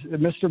that is,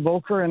 Mr.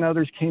 Volker and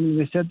others came and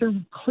they said there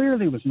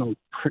clearly was no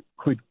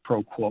quid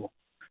pro quo.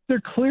 There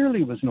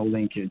clearly was no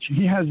linkage.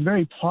 He has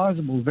very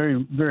plausible,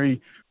 very,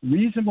 very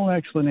reasonable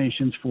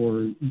explanations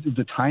for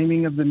the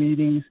timing of the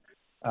meetings,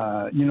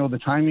 the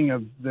timing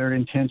of their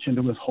intention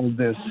to withhold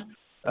this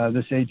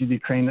aid of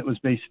Ukraine that was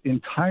based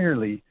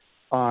entirely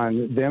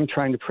on them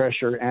trying to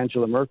pressure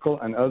Angela Merkel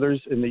and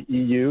others in the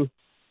EU.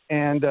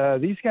 And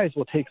these guys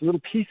will take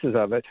little pieces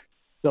of it.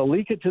 They'll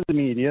leak it to the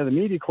media. The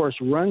media, of course,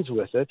 runs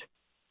with it.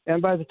 And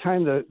by the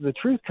time the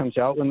truth comes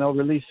out, when they'll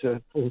release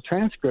a full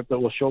transcript that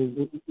will show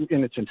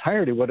in its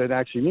entirety what it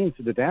actually means,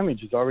 the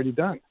damage is already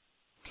done.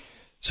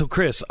 So,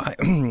 Chris, I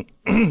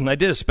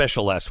did a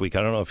special last week.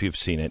 I don't know if you've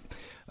seen it,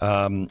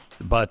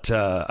 but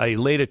I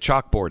laid a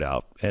chalkboard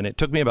out, and it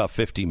took me about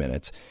 50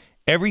 minutes.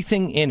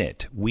 Everything in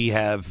it we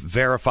have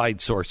verified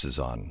sources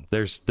on.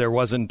 There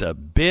wasn't a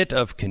bit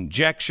of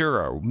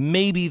conjecture or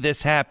maybe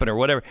this happened or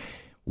whatever.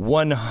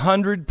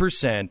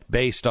 100%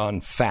 based on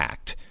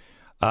fact.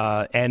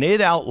 and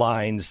it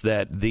outlines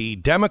that the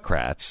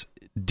Democrats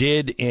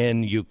did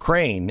in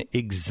Ukraine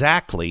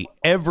exactly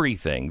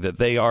everything that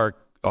they are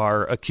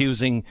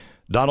accusing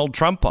Donald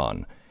Trump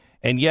on.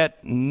 And yet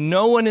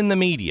no one in the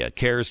media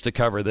cares to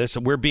cover this.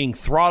 We're being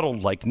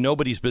throttled like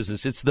nobody's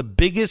business. It's the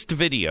biggest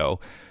video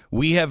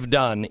we have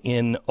done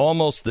in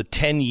almost the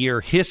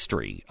 10-year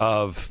history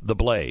of The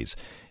Blaze.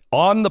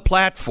 On the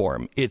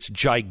platform, it's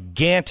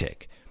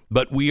gigantic,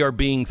 but we are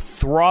being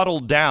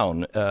throttled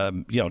down.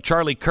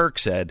 Charlie Kirk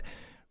said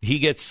he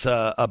gets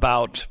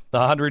about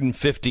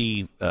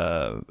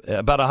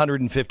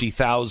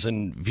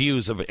 150,000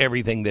 views of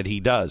everything that he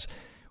does.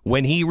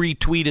 When he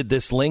retweeted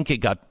this link, it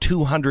got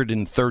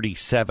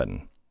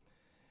 237.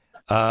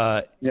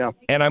 And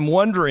I'm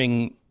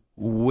wondering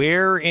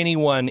where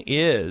anyone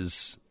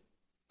is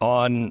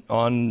on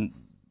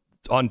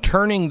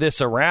turning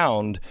this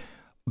around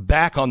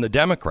back on the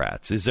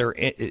Democrats. Is there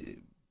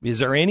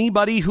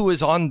anybody who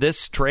is on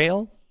this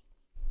trail?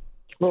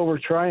 Well, we're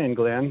trying,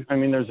 Glenn. I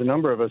mean, there's a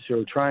number of us who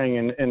are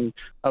trying, and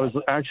I was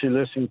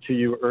actually listening to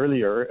you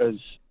earlier as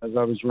I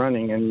was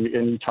running, and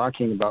you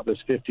talking about this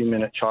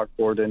 50-minute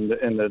chalkboard and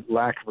the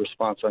lack of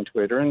response on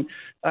Twitter, and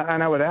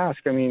I would ask.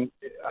 I mean,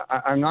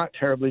 I'm not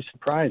terribly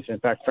surprised. In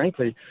fact,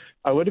 frankly,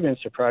 I would have been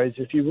surprised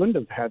if you wouldn't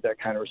have had that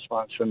kind of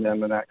response from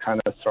them and that kind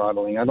of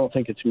throttling. I don't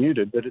think it's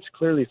muted, but it's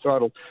clearly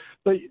throttled.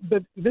 But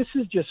this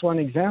is just one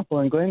example.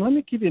 And Glenn, let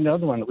me give you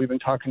another one that we've been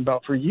talking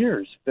about for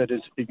years that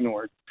is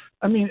ignored.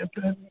 I mean,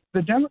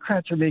 the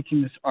Democrats are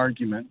making this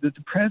argument that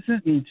the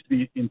president needs to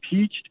be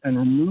impeached and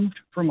removed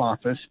from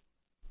office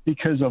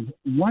because of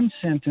one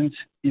sentence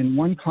in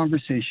one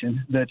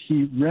conversation that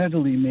he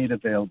readily made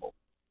available.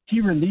 He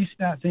released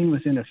that thing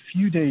within a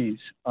few days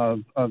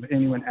of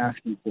anyone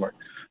asking for it.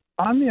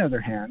 On the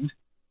other hand,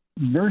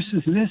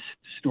 versus this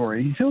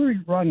story, Hillary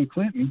Rodham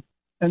Clinton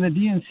and the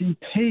DNC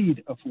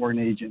paid a foreign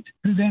agent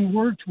who then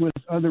worked with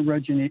other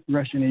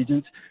Russian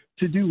agents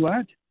to do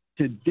what?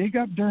 To dig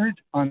up dirt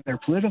on their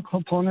political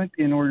opponent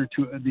in order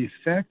to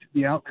affect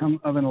the outcome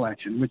of an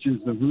election, which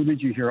is the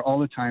verbiage you hear all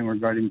the time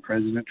regarding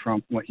President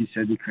Trump and what he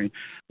said to Ukraine.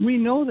 We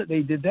know that they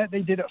did that.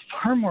 They did it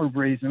far more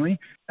brazenly.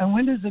 And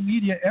when does the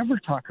media ever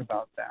talk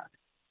about that?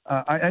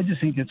 I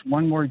just think it's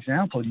one more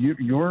example.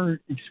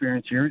 Your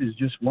experience here is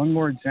just one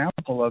more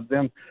example of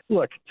them.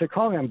 Look, to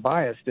call them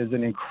biased is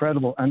an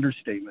incredible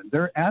understatement.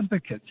 They're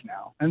advocates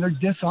now, and they're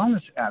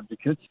dishonest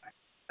advocates.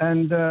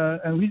 And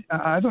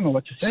I don't know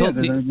what to say.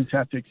 We just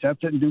have to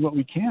accept it and do what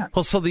we can.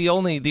 Well, so the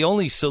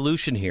only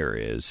solution here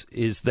is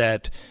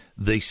that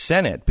the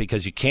Senate,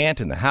 because you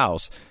can't in the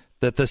House,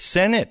 that the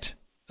Senate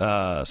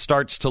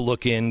starts to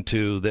look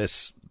into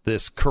this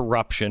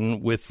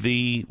corruption with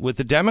the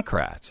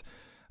Democrats.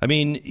 I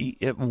mean,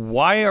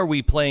 why are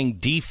we playing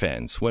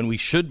defense when we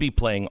should be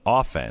playing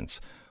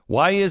offense?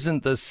 Why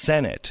isn't the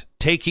Senate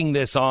taking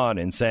this on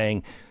and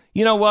saying,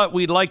 you know what,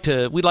 we'd like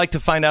to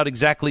find out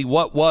exactly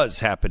what was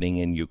happening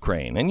in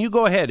Ukraine. And you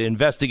go ahead,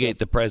 investigate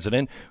the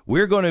president.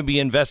 We're going to be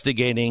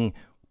investigating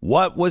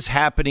what was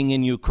happening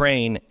in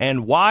Ukraine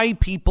and why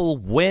people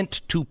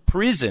went to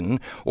prison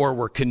or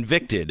were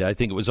convicted. I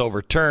think it was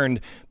overturned,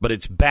 but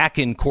it's back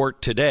in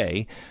court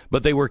today.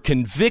 But they were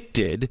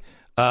convicted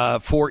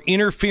for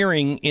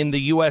interfering in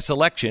the U.S.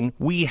 election.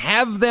 We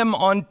have them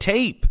on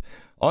tape.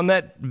 On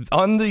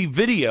the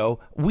video,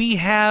 we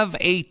have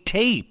a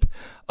tape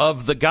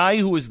of the guy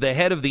who was the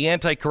head of the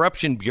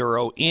Anti-Corruption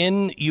Bureau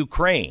in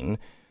Ukraine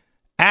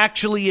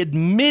actually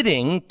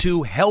admitting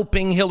to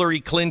helping Hillary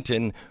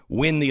Clinton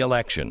win the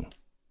election.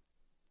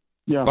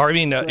 Yeah. Or I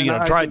mean,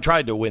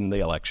 tried to win the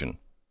election.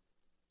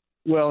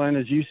 Well, and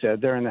as you said,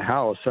 they're in the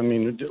House. I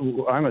mean,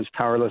 I'm as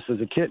powerless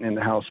as a kitten in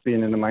the House,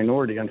 being in the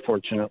minority,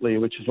 unfortunately,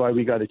 which is why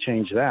we got to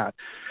change that.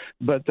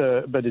 But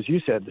as you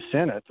said, the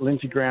Senate,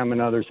 Lindsey Graham and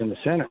others in the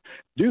Senate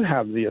do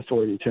have the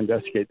authority to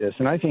investigate this.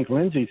 And I think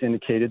Lindsey's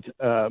indicated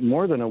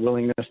more than a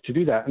willingness to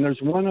do that. And there's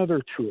one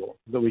other tool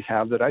that we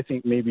have that I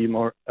think may be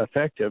more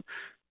effective,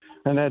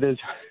 and that is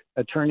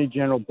Attorney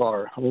General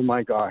Barr. Oh,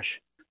 my gosh.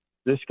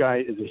 This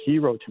guy is a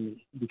hero to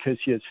me because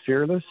he is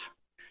fearless.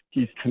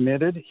 He's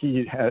committed.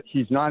 He's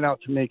not out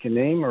to make a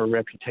name or a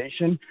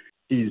reputation.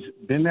 He's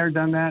been there,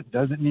 done that,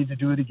 doesn't need to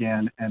do it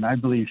again. And I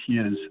believe he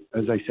is,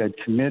 as I said,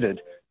 committed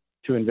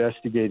to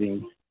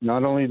investigating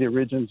not only the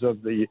origins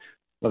of the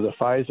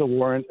FISA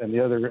warrant and the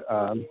other,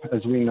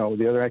 as we know,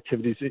 the other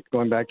activities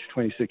going back to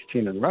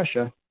 2016 in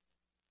Russia,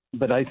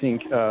 but I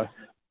think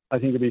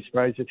I'd be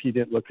surprised if he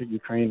didn't look at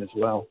Ukraine as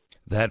well.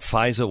 That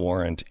FISA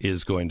warrant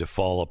is going to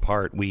fall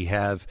apart. We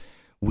have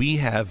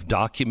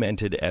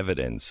documented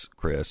evidence,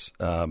 Chris.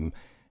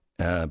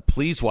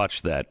 Please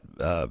watch that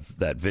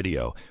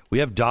video. We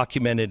have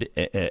documented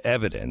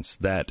evidence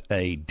that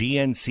a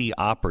DNC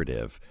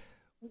operative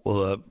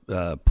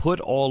put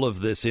all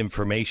of this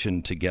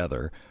information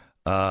together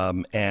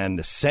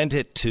and sent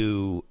it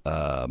to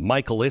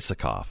Michael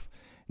Isikoff.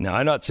 Now,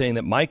 I'm not saying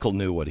that Michael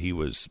knew that he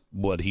was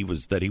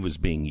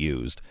being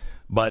used,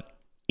 but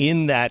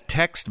in that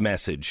text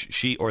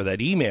message, that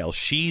email,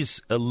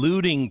 she's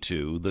alluding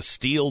to the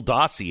Steele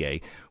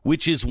dossier,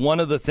 which is one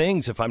of the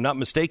things, if I'm not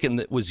mistaken,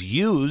 that was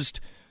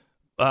used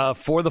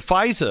for the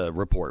FISA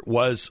report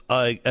was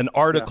an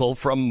article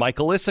from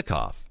Michael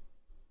Isikoff.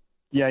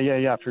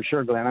 Yeah, for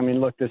sure, Glenn. I mean,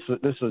 look, this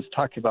was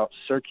talking about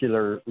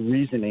circular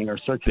reasoning or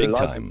circular Big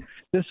logic. time.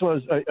 This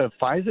was a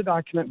FISA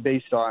document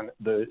based on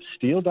the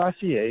Steele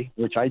dossier,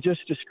 which I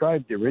just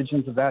described the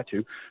origins of that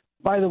too.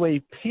 By the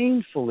way,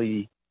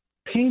 painfully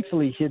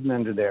hidden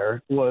under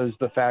there was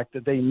the fact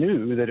that they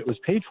knew that it was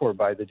paid for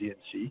by the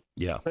DNC.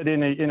 Yeah. But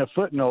in a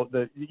footnote,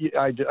 that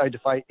I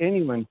defy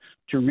anyone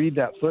to read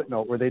that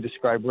footnote where they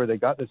describe where they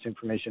got this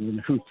information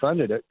and who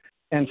funded it,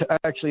 and to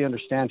actually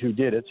understand who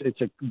did it.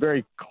 It's a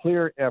very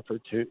clear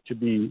effort to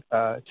be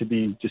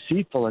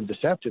deceitful and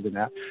deceptive in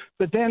that.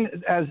 But then,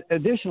 as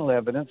additional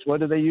evidence, what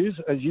do they use?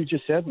 As you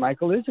just said,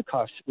 Michael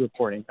Isikoff's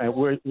reporting.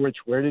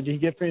 Where did he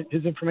get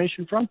his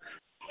information from?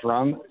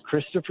 From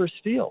Christopher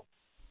Steele.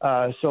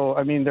 So,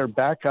 I mean, their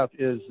backup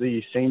is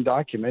the same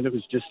document. It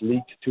was just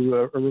leaked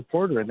to a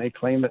reporter, and they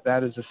claim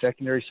that is a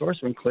secondary source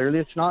when clearly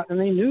it's not, and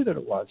they knew that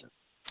it wasn't.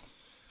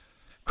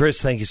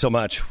 Chris, thank you so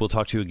much. We'll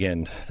talk to you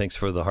again. Thanks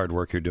for the hard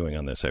work you're doing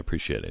on this. I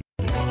appreciate it.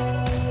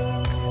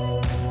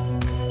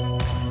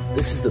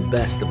 This is the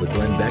best of the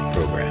Glenn Beck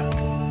program.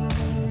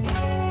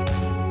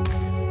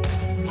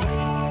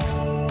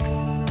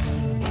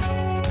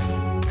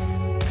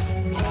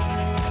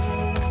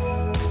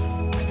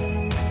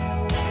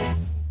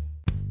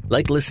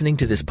 Like listening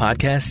to this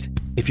podcast?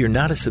 If you're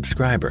not a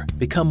subscriber,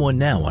 become one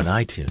now on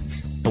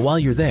iTunes. And while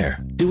you're there,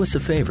 do us a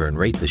favor and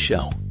rate the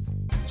show.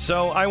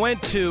 So I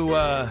went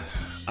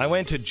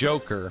to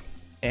Joker,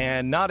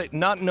 and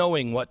not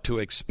knowing what to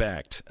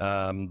expect,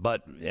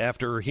 but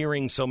after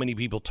hearing so many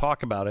people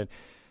talk about it,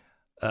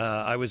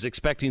 I was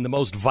expecting the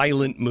most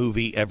violent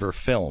movie ever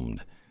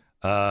filmed,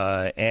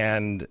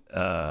 and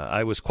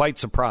I was quite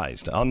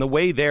surprised. On the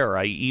way there,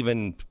 I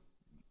even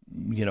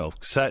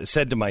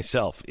said to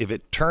myself, if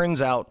it turns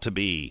out to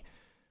be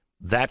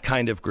that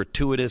kind of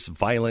gratuitous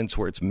violence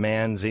where it's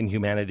man's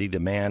inhumanity to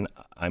man,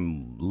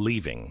 I'm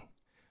leaving,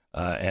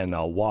 and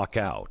I'll walk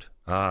out.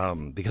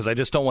 Because I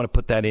just don't want to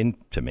put that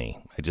into me.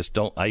 I just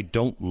don't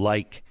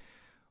like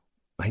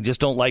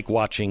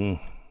watching,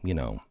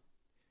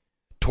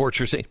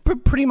 torture.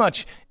 Pretty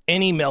much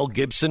any Mel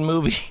Gibson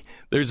movie,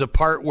 there's a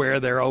part where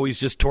they're always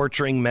just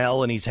torturing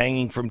Mel and he's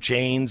hanging from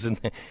chains and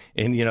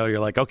you're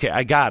like, okay,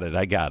 I got it.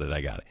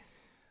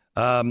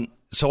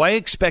 So I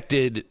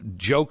expected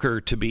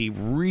Joker to be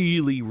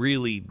really,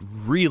 really,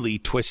 really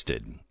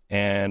twisted.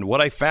 And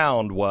what I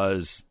found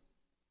was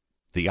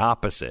the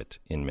opposite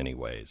in many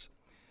ways.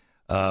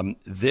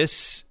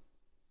 This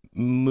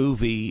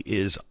movie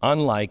is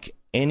unlike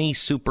any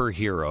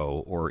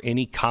superhero or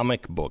any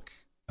comic book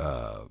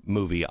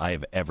movie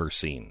I've ever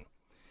seen.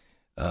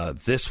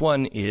 This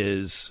one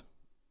is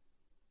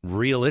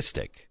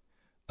realistic.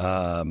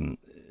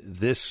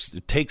 This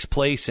takes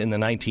place in the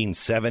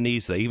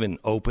 1970s. They even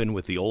open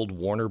with the old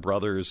Warner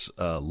Brothers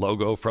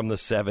logo from the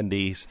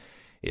 70s.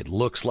 It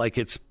looks like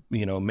it's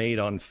made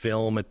on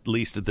film, at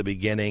least at the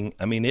beginning.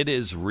 I mean, it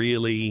is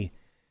really...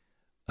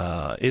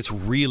 it's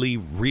really,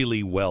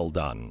 really well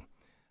done.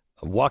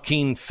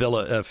 Joaquin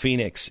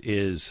Phoenix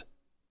is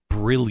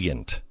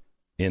brilliant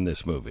in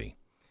this movie.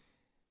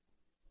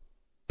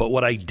 But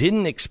what I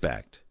didn't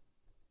expect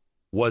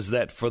was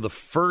that for the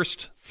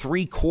first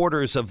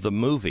 3/4 of the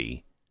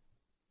movie,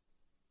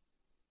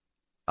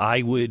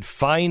 I would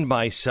find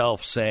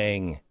myself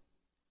saying,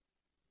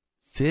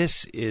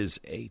 this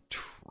is a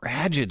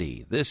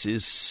tragedy. This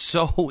is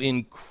so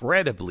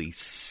incredibly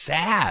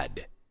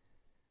sad.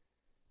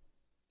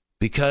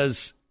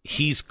 Because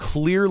he's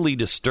clearly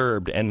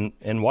disturbed, and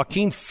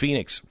Joaquin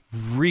Phoenix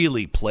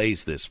really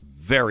plays this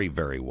very,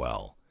 very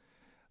well.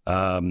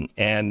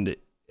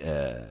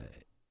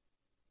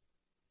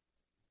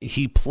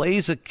 He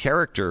plays a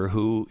character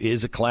who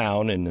is a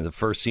clown in the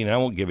first scene. I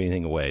won't give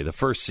anything away. The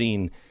first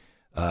scene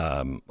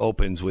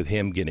opens with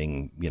him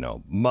getting,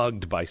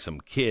 mugged by some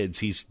kids.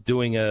 He's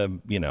doing a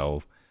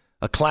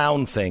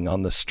clown thing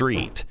on the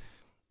street,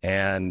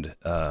 and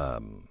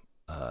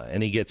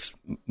he gets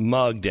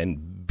mugged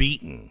and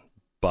beaten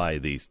by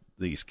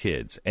these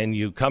kids. And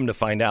you come to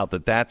find out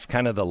that that's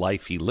kind of the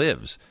life he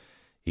lives.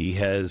 He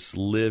has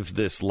lived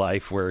this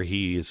life where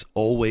he's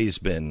always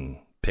been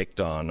picked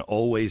on,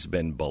 always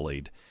been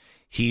bullied.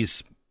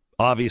 He's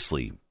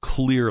obviously,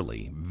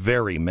 clearly,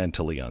 very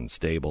mentally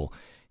unstable.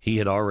 He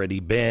had already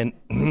been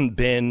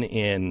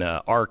in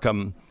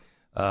Arkham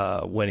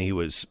when he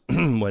was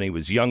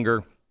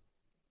younger.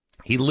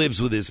 He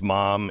lives with his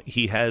mom.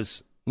 He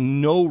has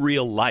no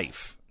real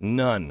life,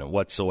 none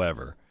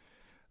whatsoever.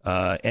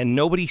 And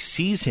nobody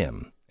sees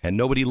him, and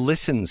nobody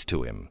listens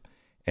to him.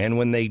 And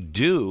when they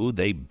do,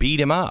 they beat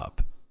him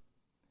up.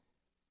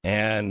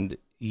 And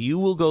you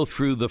will go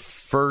through the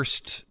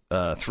first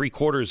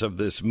 3/4 of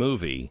this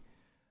movie,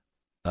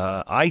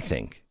 I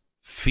think,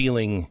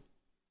 feeling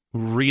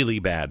really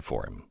bad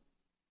for him.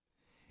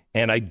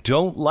 And I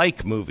don't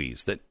like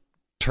movies that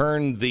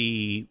turn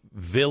the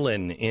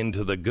villain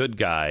into the good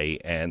guy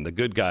and the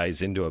good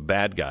guys into a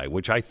bad guy,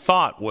 which I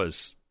thought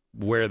was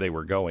where they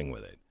were going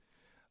with it.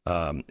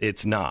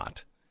 It's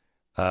not.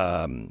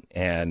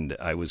 and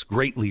I was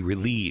greatly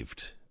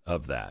relieved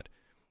of that.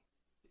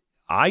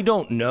 I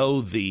don't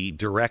know the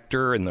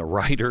director and the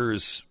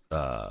writer's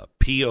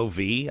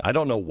POV. I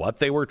don't know what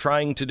they were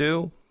trying to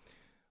do,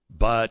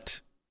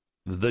 but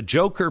the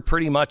Joker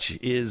pretty much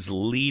is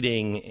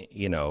leading,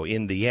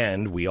 in the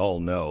end. We all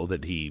know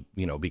that he,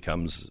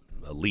 becomes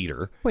a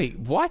leader. Wait,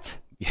 what?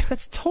 Yeah.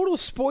 That's total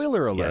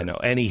spoiler alert. Yeah, I know.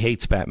 And he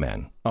hates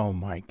Batman. Oh,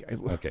 my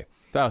God. Okay.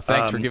 Oh,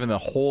 thanks for giving the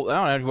whole... I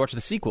don't have to watch the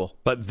sequel.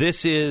 But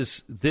this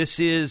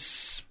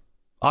is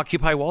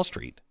Occupy Wall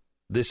Street.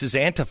 This is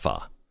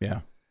Antifa. Yeah.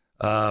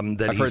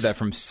 I've heard that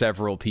from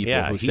several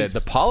people who said the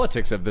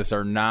politics of this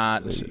are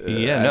not as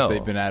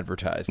they've been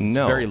advertised. It's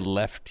very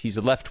left. He's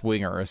a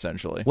left-winger,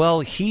 essentially.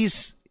 Well,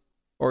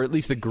 or at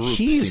least the group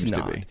seems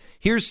not. to be.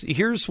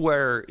 Here's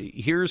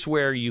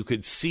where you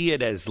could see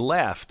it as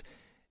left,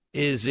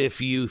 is if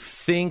you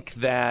think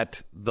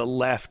that the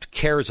left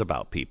cares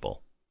about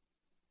people.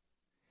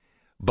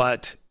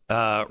 But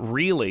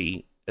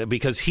really,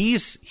 because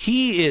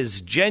he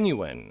is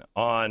genuine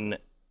on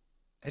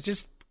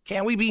just...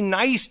 Can't we be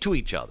nice to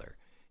each other?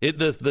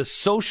 The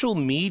social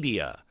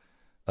media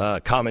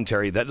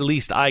commentary that at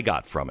least I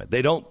got from it.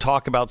 They don't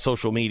talk about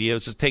social media.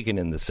 It's just taken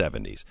in the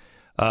 70s.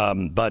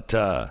 But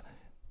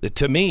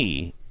to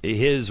me,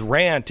 his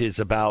rant is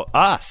about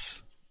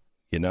us.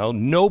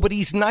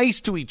 Nobody's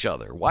nice to each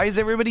other. Why is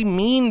everybody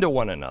mean to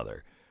one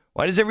another?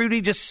 Why does everybody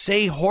just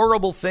say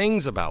horrible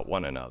things about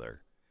one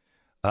another?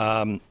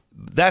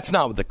 That's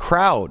not what the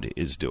crowd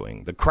is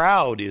doing. The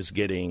crowd is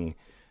getting...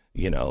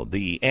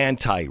 the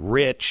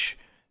anti-rich,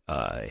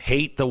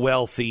 hate the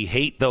wealthy,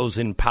 hate those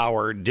in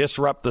power,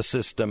 disrupt the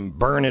system,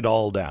 burn it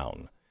all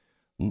down.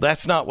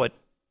 That's not what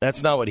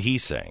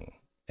he's saying.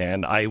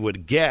 And I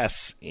would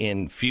guess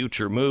in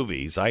future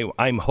movies,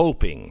 I'm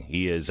hoping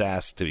he is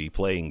asked to be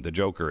playing the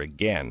Joker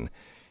again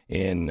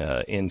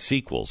in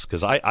sequels,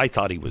 because I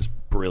thought he was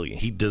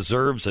brilliant. He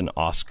deserves an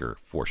Oscar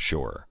for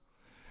sure.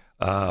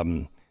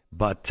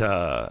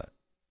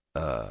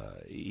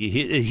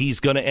 He's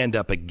going to end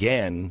up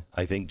again,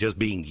 I think, just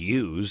being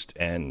used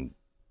and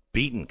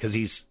beaten, because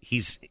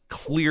he's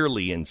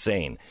clearly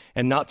insane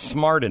and not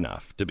smart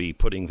enough to be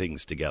putting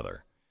things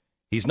together.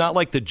 He's not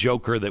like the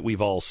Joker that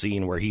we've all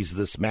seen, where he's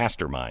this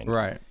mastermind.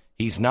 Right.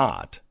 He's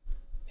not.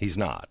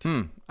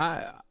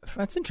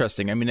 That's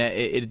interesting. I mean,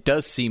 it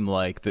does seem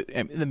like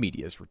the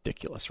media is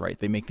ridiculous, right?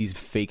 They make these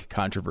fake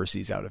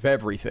controversies out of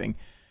everything.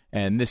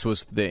 And this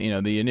was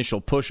the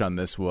initial push on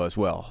this was,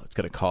 well, it's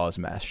going to cause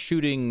mass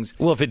shootings.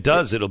 Well, if it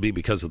does, it'll be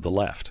because of the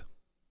left.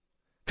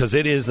 Because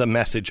it is a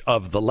message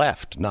of the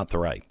left, not the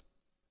right.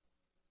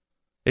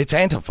 It's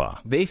Antifa.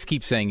 They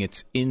keep saying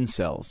it's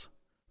incels.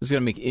 This is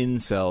going to make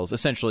incels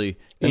essentially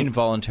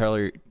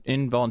involuntary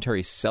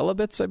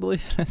celibates, I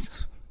believe.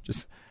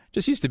 just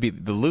used to be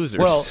the losers.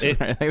 Well,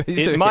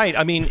 it might.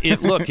 I mean,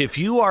 look, if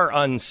you are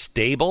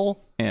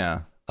unstable...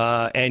 Yeah.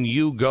 And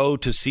you go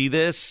to see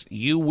this,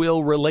 you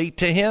will relate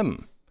to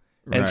him.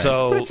 And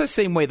so, but it's the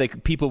same way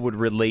like people would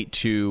relate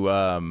to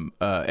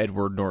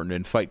Edward Norton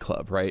in Fight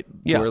Club, right?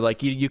 Yeah. Where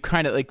like you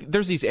kind of like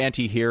there's these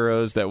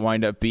anti-heroes that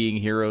wind up being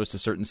heroes to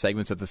certain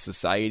segments of the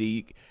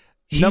society.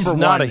 He's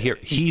not a hero.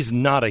 He's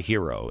not a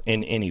hero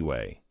in any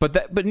way.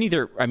 But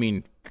neither. I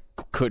mean,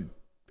 could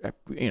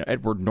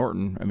Edward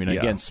Norton? I mean,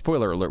 again,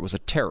 spoiler alert, was a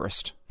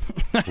terrorist.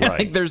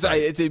 Right.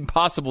 It's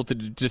impossible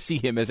to see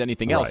him as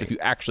anything else if you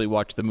actually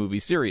watch the movie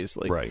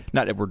seriously. Right.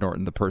 Not Edward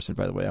Norton, the person,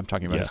 by the way. I'm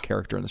talking about his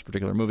character in this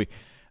particular movie.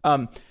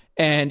 And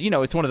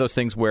it's one of those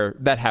things where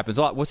that happens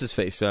a lot. What's his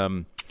face?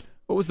 What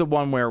was the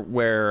one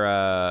where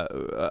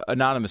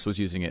Anonymous was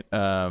using it?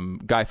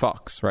 Guy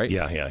Fawkes, right?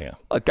 Yeah.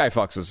 Guy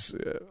Fawkes was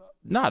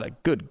not a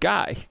good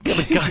guy.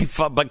 Guy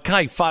Fawkes,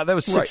 that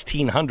was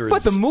 1600s.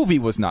 But the movie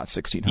was not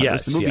 1600s.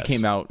 Yes, the movie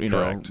came out,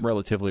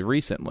 relatively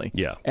recently.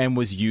 Yeah. And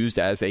was used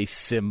as a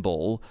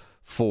symbol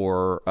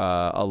for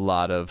a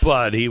lot of...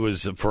 But he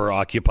was for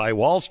Occupy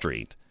Wall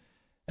Street.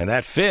 And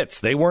that fits.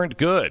 They weren't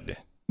good.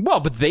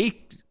 Well, but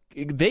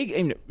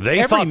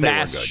every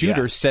mass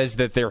shooter says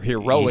that they're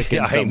heroic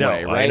in some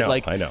way,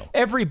 right? I know.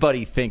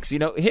 Everybody thinks,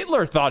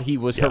 Hitler thought he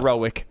was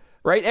heroic.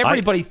 Right?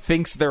 Everybody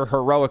thinks they're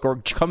heroic or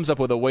comes up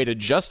with a way to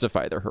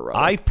justify their heroic.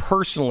 I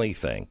personally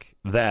think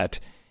that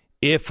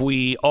if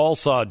we all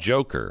saw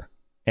Joker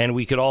and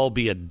we could all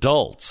be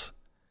adults,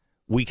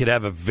 we could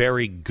have a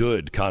very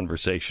good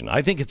conversation.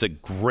 I think it's a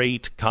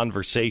great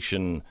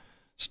conversation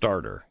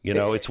starter.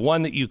 It's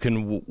one that you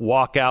can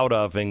walk out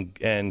of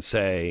and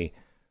say,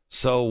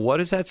 so what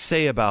does that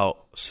say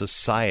about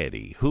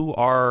society?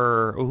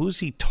 Who's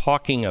he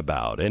talking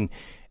about? And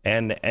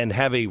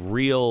have a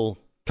real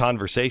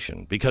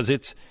conversation,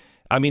 because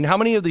how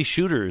many of these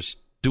shooters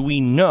do we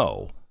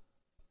know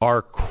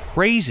are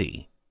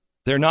crazy?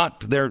 They're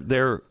not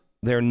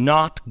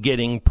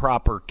getting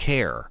proper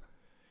care,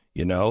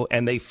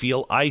 and they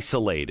feel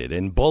isolated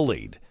and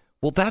bullied.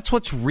 Well, that's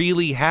what's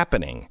really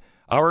happening.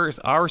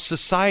 Our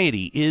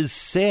society is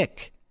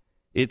sick.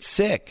 It's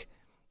sick.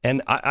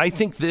 And I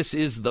think this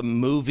is the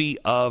movie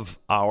of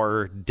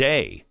our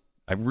day.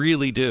 I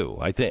really do.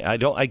 I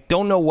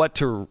don't know what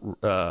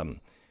to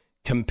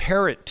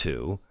compare it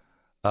to,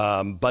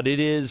 But it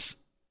is.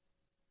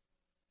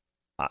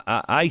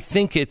 I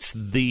think it's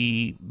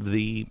the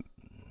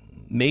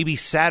maybe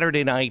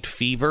Saturday Night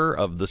Fever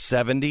of the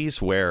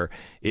 70s, where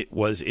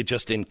it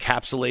just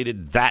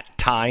encapsulated that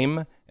time,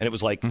 and it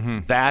was like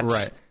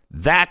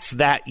that's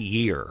that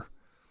year.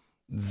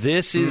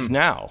 This is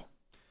now.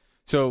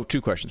 So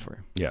 2 questions for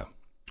you. Yeah.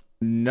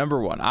 Number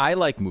 1, I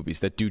like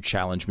movies that do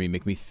challenge me,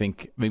 make me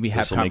think, maybe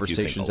have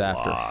conversations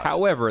after.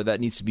 However,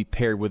 that needs to be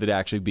paired with it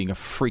actually being a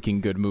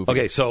freaking good movie.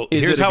 Okay, so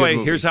here's how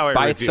I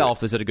by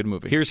itself, is it a good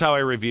movie? Here's how I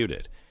reviewed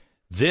it.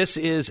 This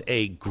is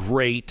a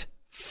great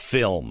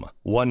film.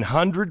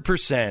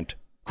 100%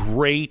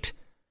 great.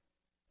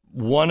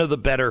 One of the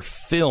better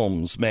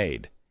films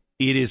made.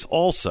 It is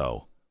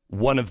also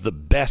one of the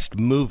best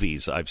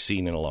movies I've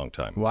seen in a long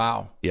time.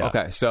 Wow. Yeah.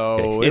 Okay,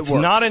 so it's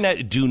works.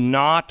 not do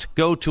not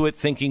go to it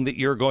thinking that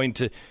you're going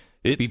to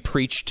be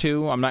preached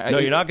to. You're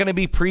not going to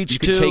be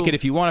preached to. You can take it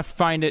if you want to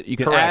find it. You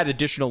can add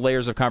additional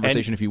layers of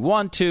conversation if you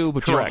want to,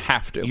 but you don't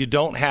have to. You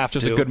don't have to.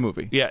 It's just a good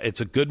movie. Yeah,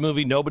 it's a good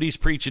movie. Nobody's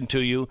preaching to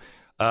you.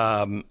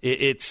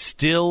 It's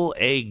still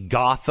a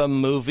Gotham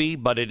movie,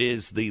 but it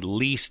is the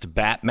least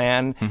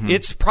Batman.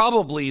 It's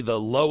probably the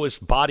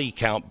lowest body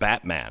count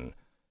Batman.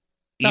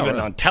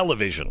 Even on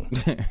television.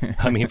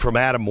 I mean, from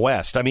Adam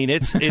West. I mean,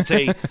 it's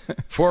a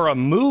for a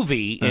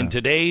movie in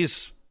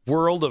today's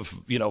world of,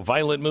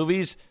 violent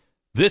movies,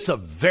 this a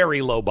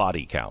very low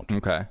body count.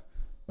 Okay.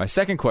 My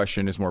second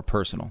question is more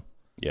personal.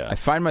 Yeah. I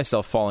find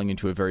myself falling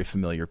into a very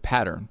familiar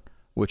pattern,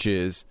 which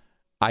is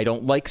I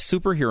don't like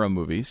superhero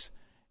movies,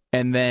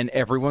 and then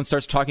everyone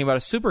starts talking about a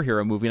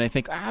superhero movie, and I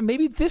think,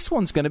 maybe this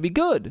one's going to be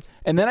good.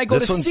 And then I go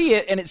to see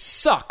it, and it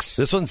sucks.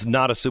 This one's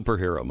not a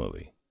superhero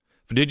movie.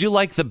 Did you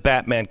like the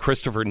Batman,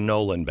 Christopher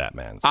Nolan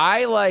Batmans?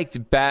 I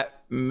liked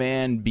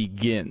Batman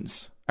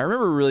Begins. I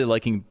remember really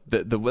liking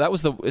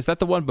is that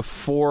the one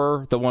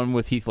before the one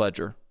with Heath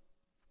Ledger?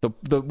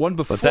 The one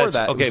before that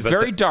was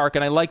very dark,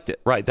 and I liked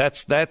it. Right,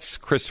 that's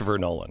Christopher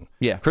Nolan.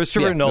 Yeah,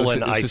 Christopher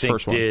Nolan, I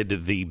think,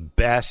 did the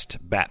best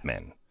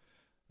Batman.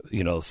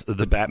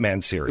 The Batman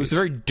series. It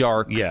was very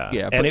dark.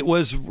 Yeah, and it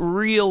was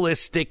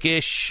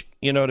realistic-ish.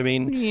 You know what I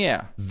mean?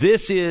 Yeah.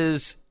 This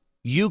is,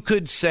 you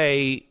could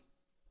say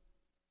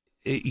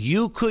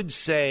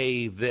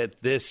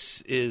that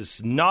this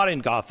is not in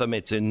Gotham,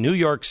 it's in New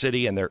York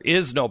City, and there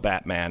is no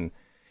Batman,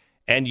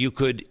 and you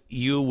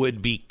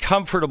would be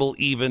comfortable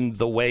even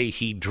the way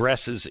he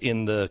dresses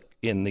in the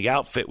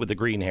outfit with the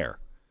green hair.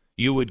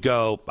 You would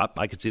go,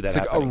 I could see that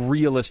happening. Like a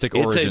realistic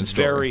origin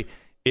story.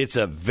 It's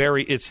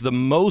the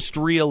most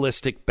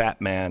realistic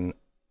Batman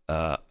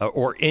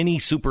or any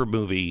super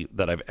movie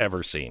that I've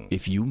ever seen.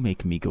 If you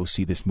make me go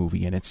see this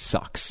movie and it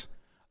sucks,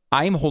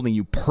 I am holding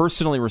you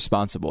personally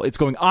responsible. It's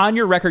going on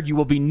your record. You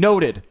will be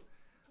noted.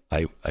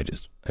 I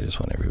just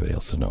want everybody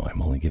else to know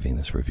I'm only giving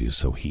this review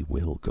so he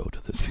will go to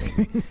this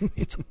movie.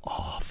 It's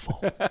awful.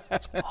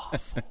 It's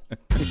awful.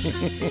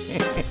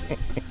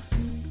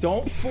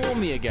 Don't fool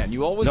me again.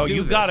 You always do. No,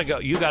 you gotta go.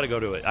 You gotta go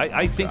to it.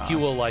 I think you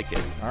will like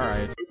it. All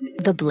right.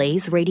 The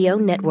Blaze Radio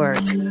Network.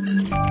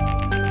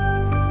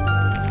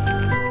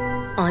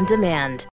 On demand.